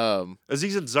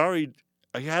 Aziz Ansari,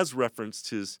 he has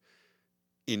referenced his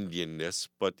Indianness,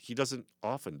 but he doesn't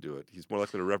often do it. He's more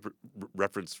likely to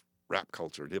reference rap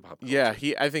culture and hip hop culture. Yeah,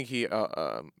 I think he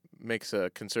makes a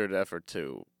concerted effort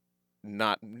to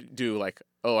not do like,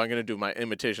 oh, I'm gonna do my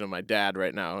imitation of my dad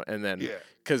right now, and then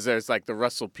because there's like the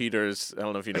Russell Peters. I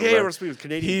don't know if you know. Yeah, Russell Peters,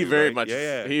 Canadian. He dude, very right? much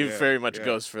very much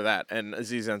goes for that, and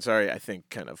Aziz Ansari, I think,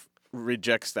 kind of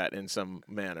rejects that in some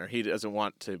manner. He doesn't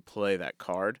want to play that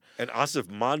card. And Asif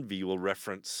Manvi will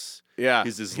reference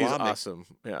his Islamic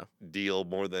deal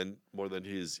more than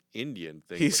his Indian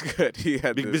thing. He's good. He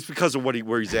had it's because of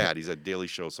where he's at. He's at Daily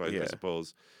Show, so I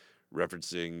suppose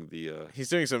referencing the. He's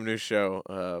doing some new show.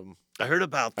 I heard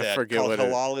about that. I forget called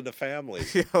Halal in the Family.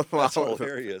 That's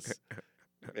hilarious.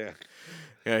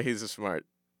 Yeah, he's a smart,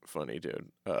 funny dude.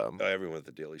 Everyone at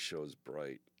the Daily Show is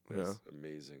bright. That's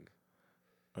amazing.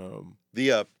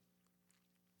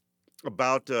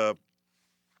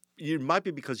 You might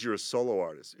be because you're a solo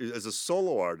artist. As a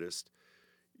solo artist,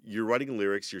 you're writing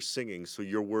lyrics, you're singing, so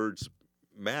your words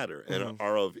matter and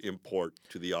are of import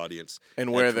to the audience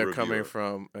and where they're coming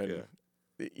from. And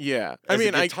I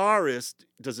mean, as a guitarist,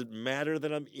 does it matter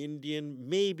that I'm Indian?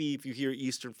 Maybe if you hear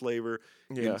Eastern flavor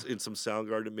in some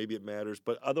Soundgarden, maybe it matters.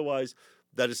 But otherwise,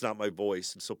 that is not my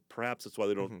voice, and so perhaps that's why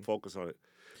they don't focus on it.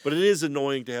 But it is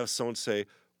annoying to have someone say,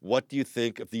 what do you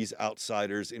think of these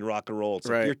outsiders in rock and roll? It's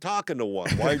like, you're talking to one.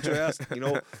 Why did you ask?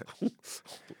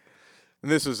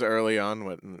 This was early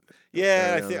on.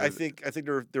 I think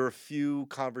there were a few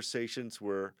conversations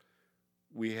where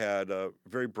we had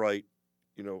very bright,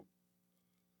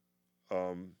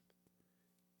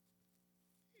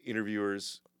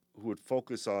 interviewers who would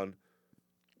focus on,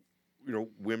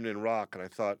 women in rock, and I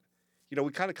thought,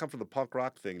 we kind of come from the punk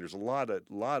rock thing. There's a lot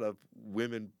of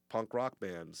women punk rock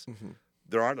bands.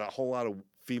 There aren't a whole lot of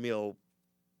female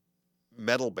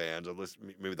metal bands, unless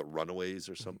maybe the Runaways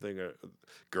or something, or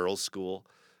Girls' School.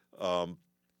 So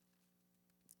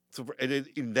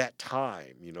in that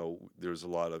time, there was a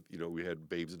lot of, we had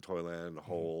Babes in Toyland,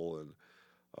 Hole, and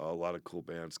a lot of cool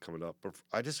bands coming up. But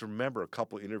I just remember a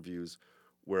couple of interviews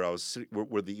where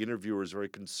where the interviewer was very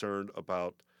concerned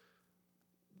about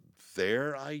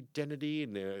their identity,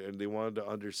 and they wanted to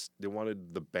they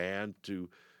wanted the band to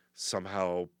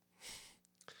somehow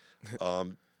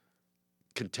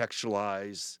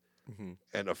contextualize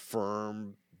and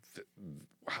affirm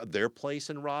their place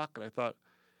in rock. And I thought,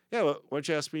 why don't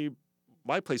you ask me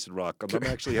my place in rock? I'm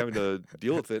actually having to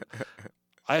deal with it.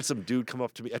 I had some dude come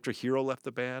up to me after Hero left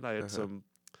the band. I had some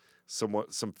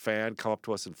fan come up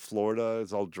to us in Florida.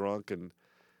 Is all drunk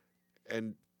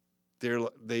and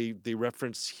they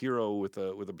reference Hero with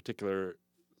a particular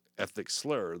ethnic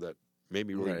slur that made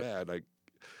me really mad.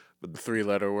 The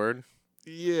 3-letter word.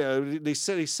 Yeah, they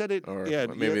said it. Or yeah,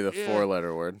 maybe the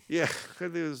 4-letter word. Yeah, I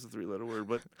think it was a 3-letter word,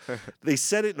 but they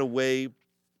said it in a way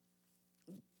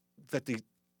that they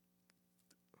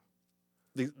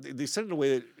said it in a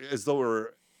way that, as though it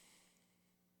were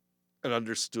an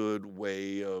understood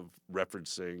way of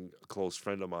referencing a close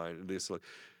friend of mine. And they said, like,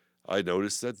 I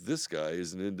noticed that this guy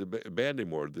isn't in the band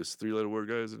anymore. This 3-letter word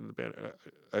guy isn't in the band.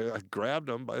 I grabbed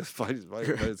him by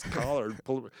his collar and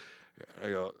pulled him. I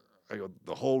go,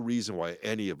 the whole reason why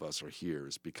any of us are here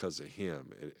is because of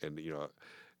him. And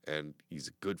and he's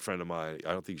a good friend of mine.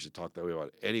 I don't think you should talk that way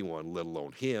about anyone, let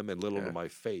alone him, and let alone to my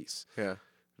face. Yeah.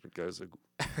 The guy's like,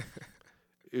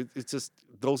 it's just,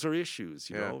 those are issues,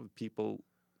 you know, people.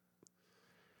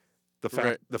 The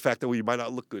fact that we might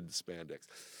not look good in spandex.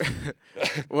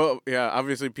 Well, yeah,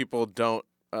 obviously people don't.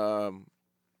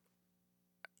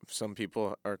 Some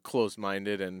people are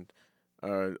closed-minded and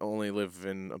only live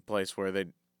in a place where they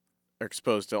are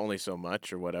exposed to only so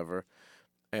much or whatever.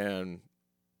 And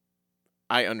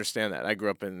I understand that. I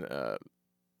grew up in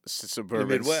suburban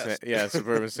Midwest.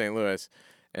 suburban St. Louis,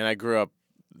 and I grew up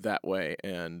that way.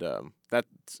 And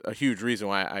that's a huge reason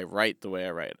why I write the way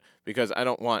I write, because I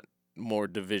don't want more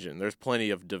division. There's plenty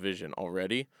of division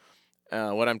already.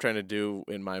 What I'm trying to do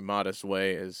in my modest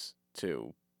way is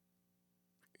to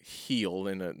heal,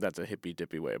 that's a hippy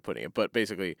dippy way of putting it, but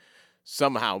basically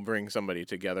somehow bring somebody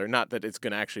together. Not that it's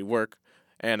going to actually work,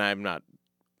 and I'm not,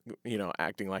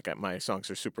 acting like my songs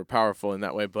are super powerful in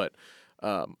that way, but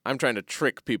I'm trying to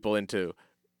trick people into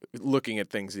looking at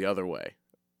things the other way,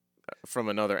 from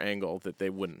another angle that they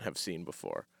wouldn't have seen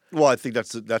before. Well, I think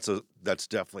that's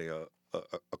definitely a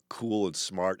cool and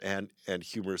smart and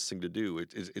humorous thing to do.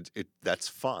 That's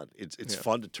fun. It's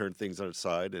fun to turn things on its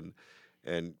side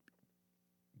and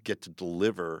get to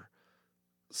deliver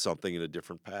something in a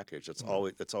different package. That's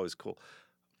always cool.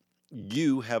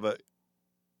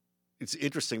 It's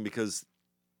interesting because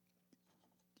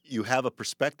you have a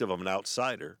perspective of an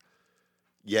outsider,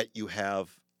 yet you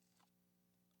have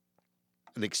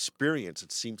an experience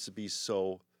that seems to be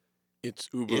so. It's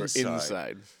uber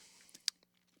inside.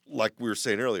 Like we were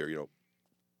saying earlier,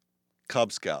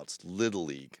 Cub Scouts, Little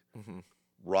League,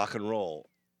 rock and roll.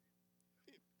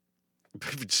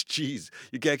 Jeez,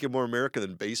 you can't get more American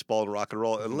than baseball and rock and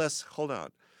roll. Unless, hold on,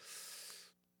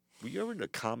 were you ever into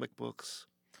comic books?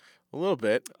 A little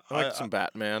bit. I like some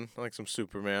Batman. I like some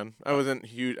Superman. I wasn't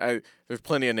huge. There's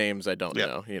plenty of names I don't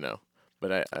know,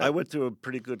 But I went through a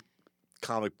pretty good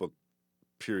comic book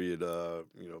period,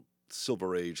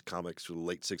 Silver Age comics from the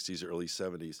late 60s, early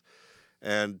 70s.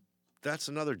 And that's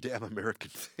another damn American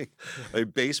thing.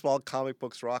 Baseball, comic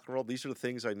books, rock and roll, these are the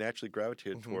things I naturally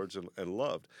gravitated towards and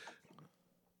loved.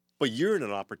 But you're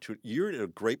in a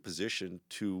great position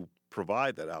to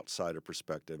provide that outsider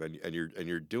perspective, and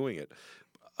you're doing it.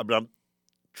 But I'm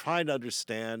trying to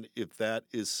understand if that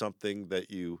is something that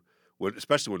you,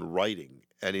 especially when writing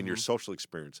and in your social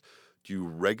experience, do you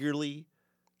regularly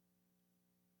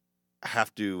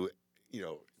have to,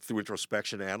 through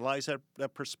introspection, analyze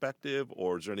that perspective,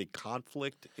 or is there any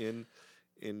conflict in?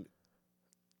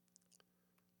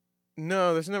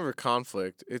 No, there's never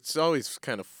conflict. It's always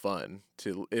kind of fun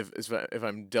to if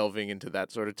I'm delving into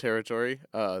that sort of territory,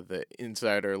 the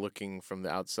insider looking from the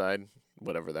outside,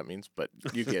 whatever that means. But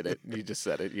you get it. You just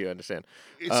said it. You understand.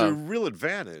 It's a real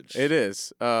advantage. It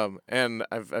is. And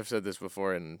I've said this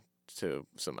before to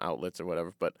some outlets or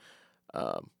whatever, but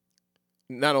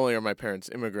not only are my parents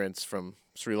immigrants from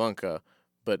Sri Lanka,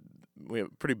 but we have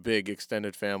a pretty big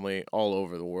extended family all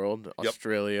over the world.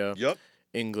 Australia,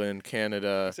 England,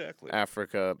 Canada,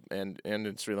 Africa, and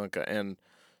in Sri Lanka. And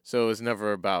so it was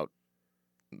never about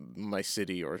my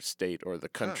city or state or the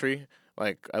country.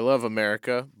 Like, I love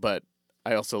America, but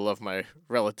I also love my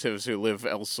relatives who live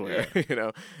elsewhere,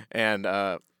 And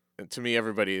to me,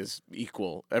 everybody is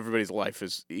equal. Everybody's life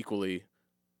is equally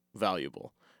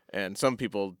valuable. And some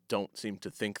people don't seem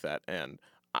to think that. And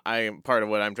part of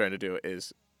what I'm trying to do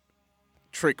is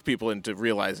trick people into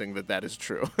realizing that is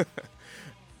true.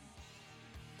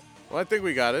 Well, I think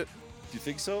we got it. Do you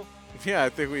think so? Yeah, I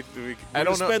think we I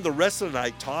don't know. Spend the rest of the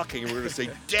night talking, and we're going to say,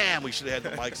 damn, we should have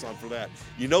had the mics on for that.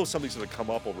 Something's going to come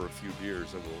up over a few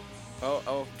beers, and we'll...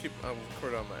 I'll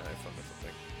record on my iPhone or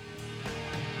something.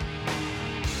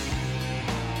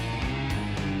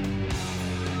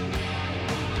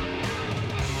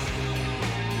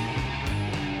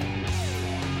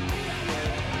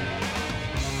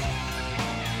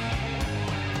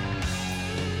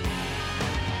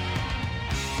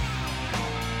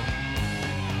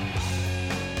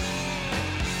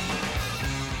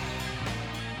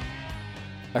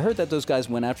 I heard that those guys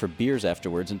went out for beers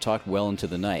afterwards and talked well into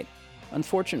the night.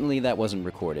 Unfortunately, that wasn't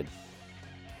recorded.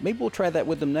 Maybe we'll try that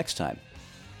with them next time.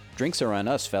 Drinks are on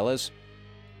us, fellas.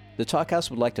 The Talkhouse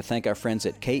would like to thank our friends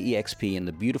at KEXP in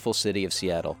the beautiful city of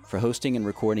Seattle for hosting and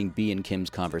recording Bee and Kim's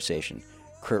conversation.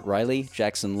 Kurt Riley,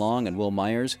 Jackson Long, and Will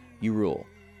Myers, you rule.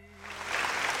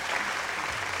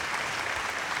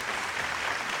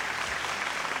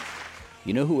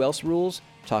 You know who else rules?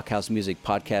 Talkhouse Music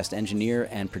Podcast engineer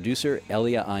and producer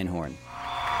Elia Einhorn.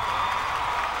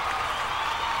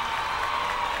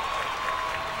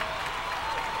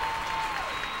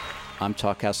 I'm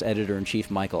Talkhouse Editor-in-Chief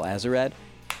Michael Azarad.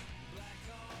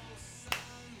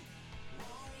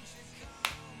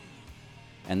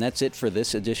 And that's it for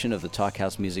this edition of the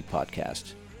Talkhouse Music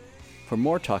Podcast. For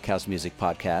more Talkhouse Music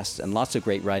Podcasts and lots of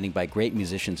great writing by great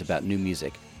musicians about new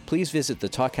music, please visit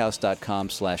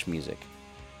thetalkhouse.com/music.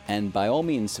 And by all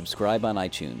means, subscribe on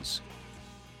iTunes.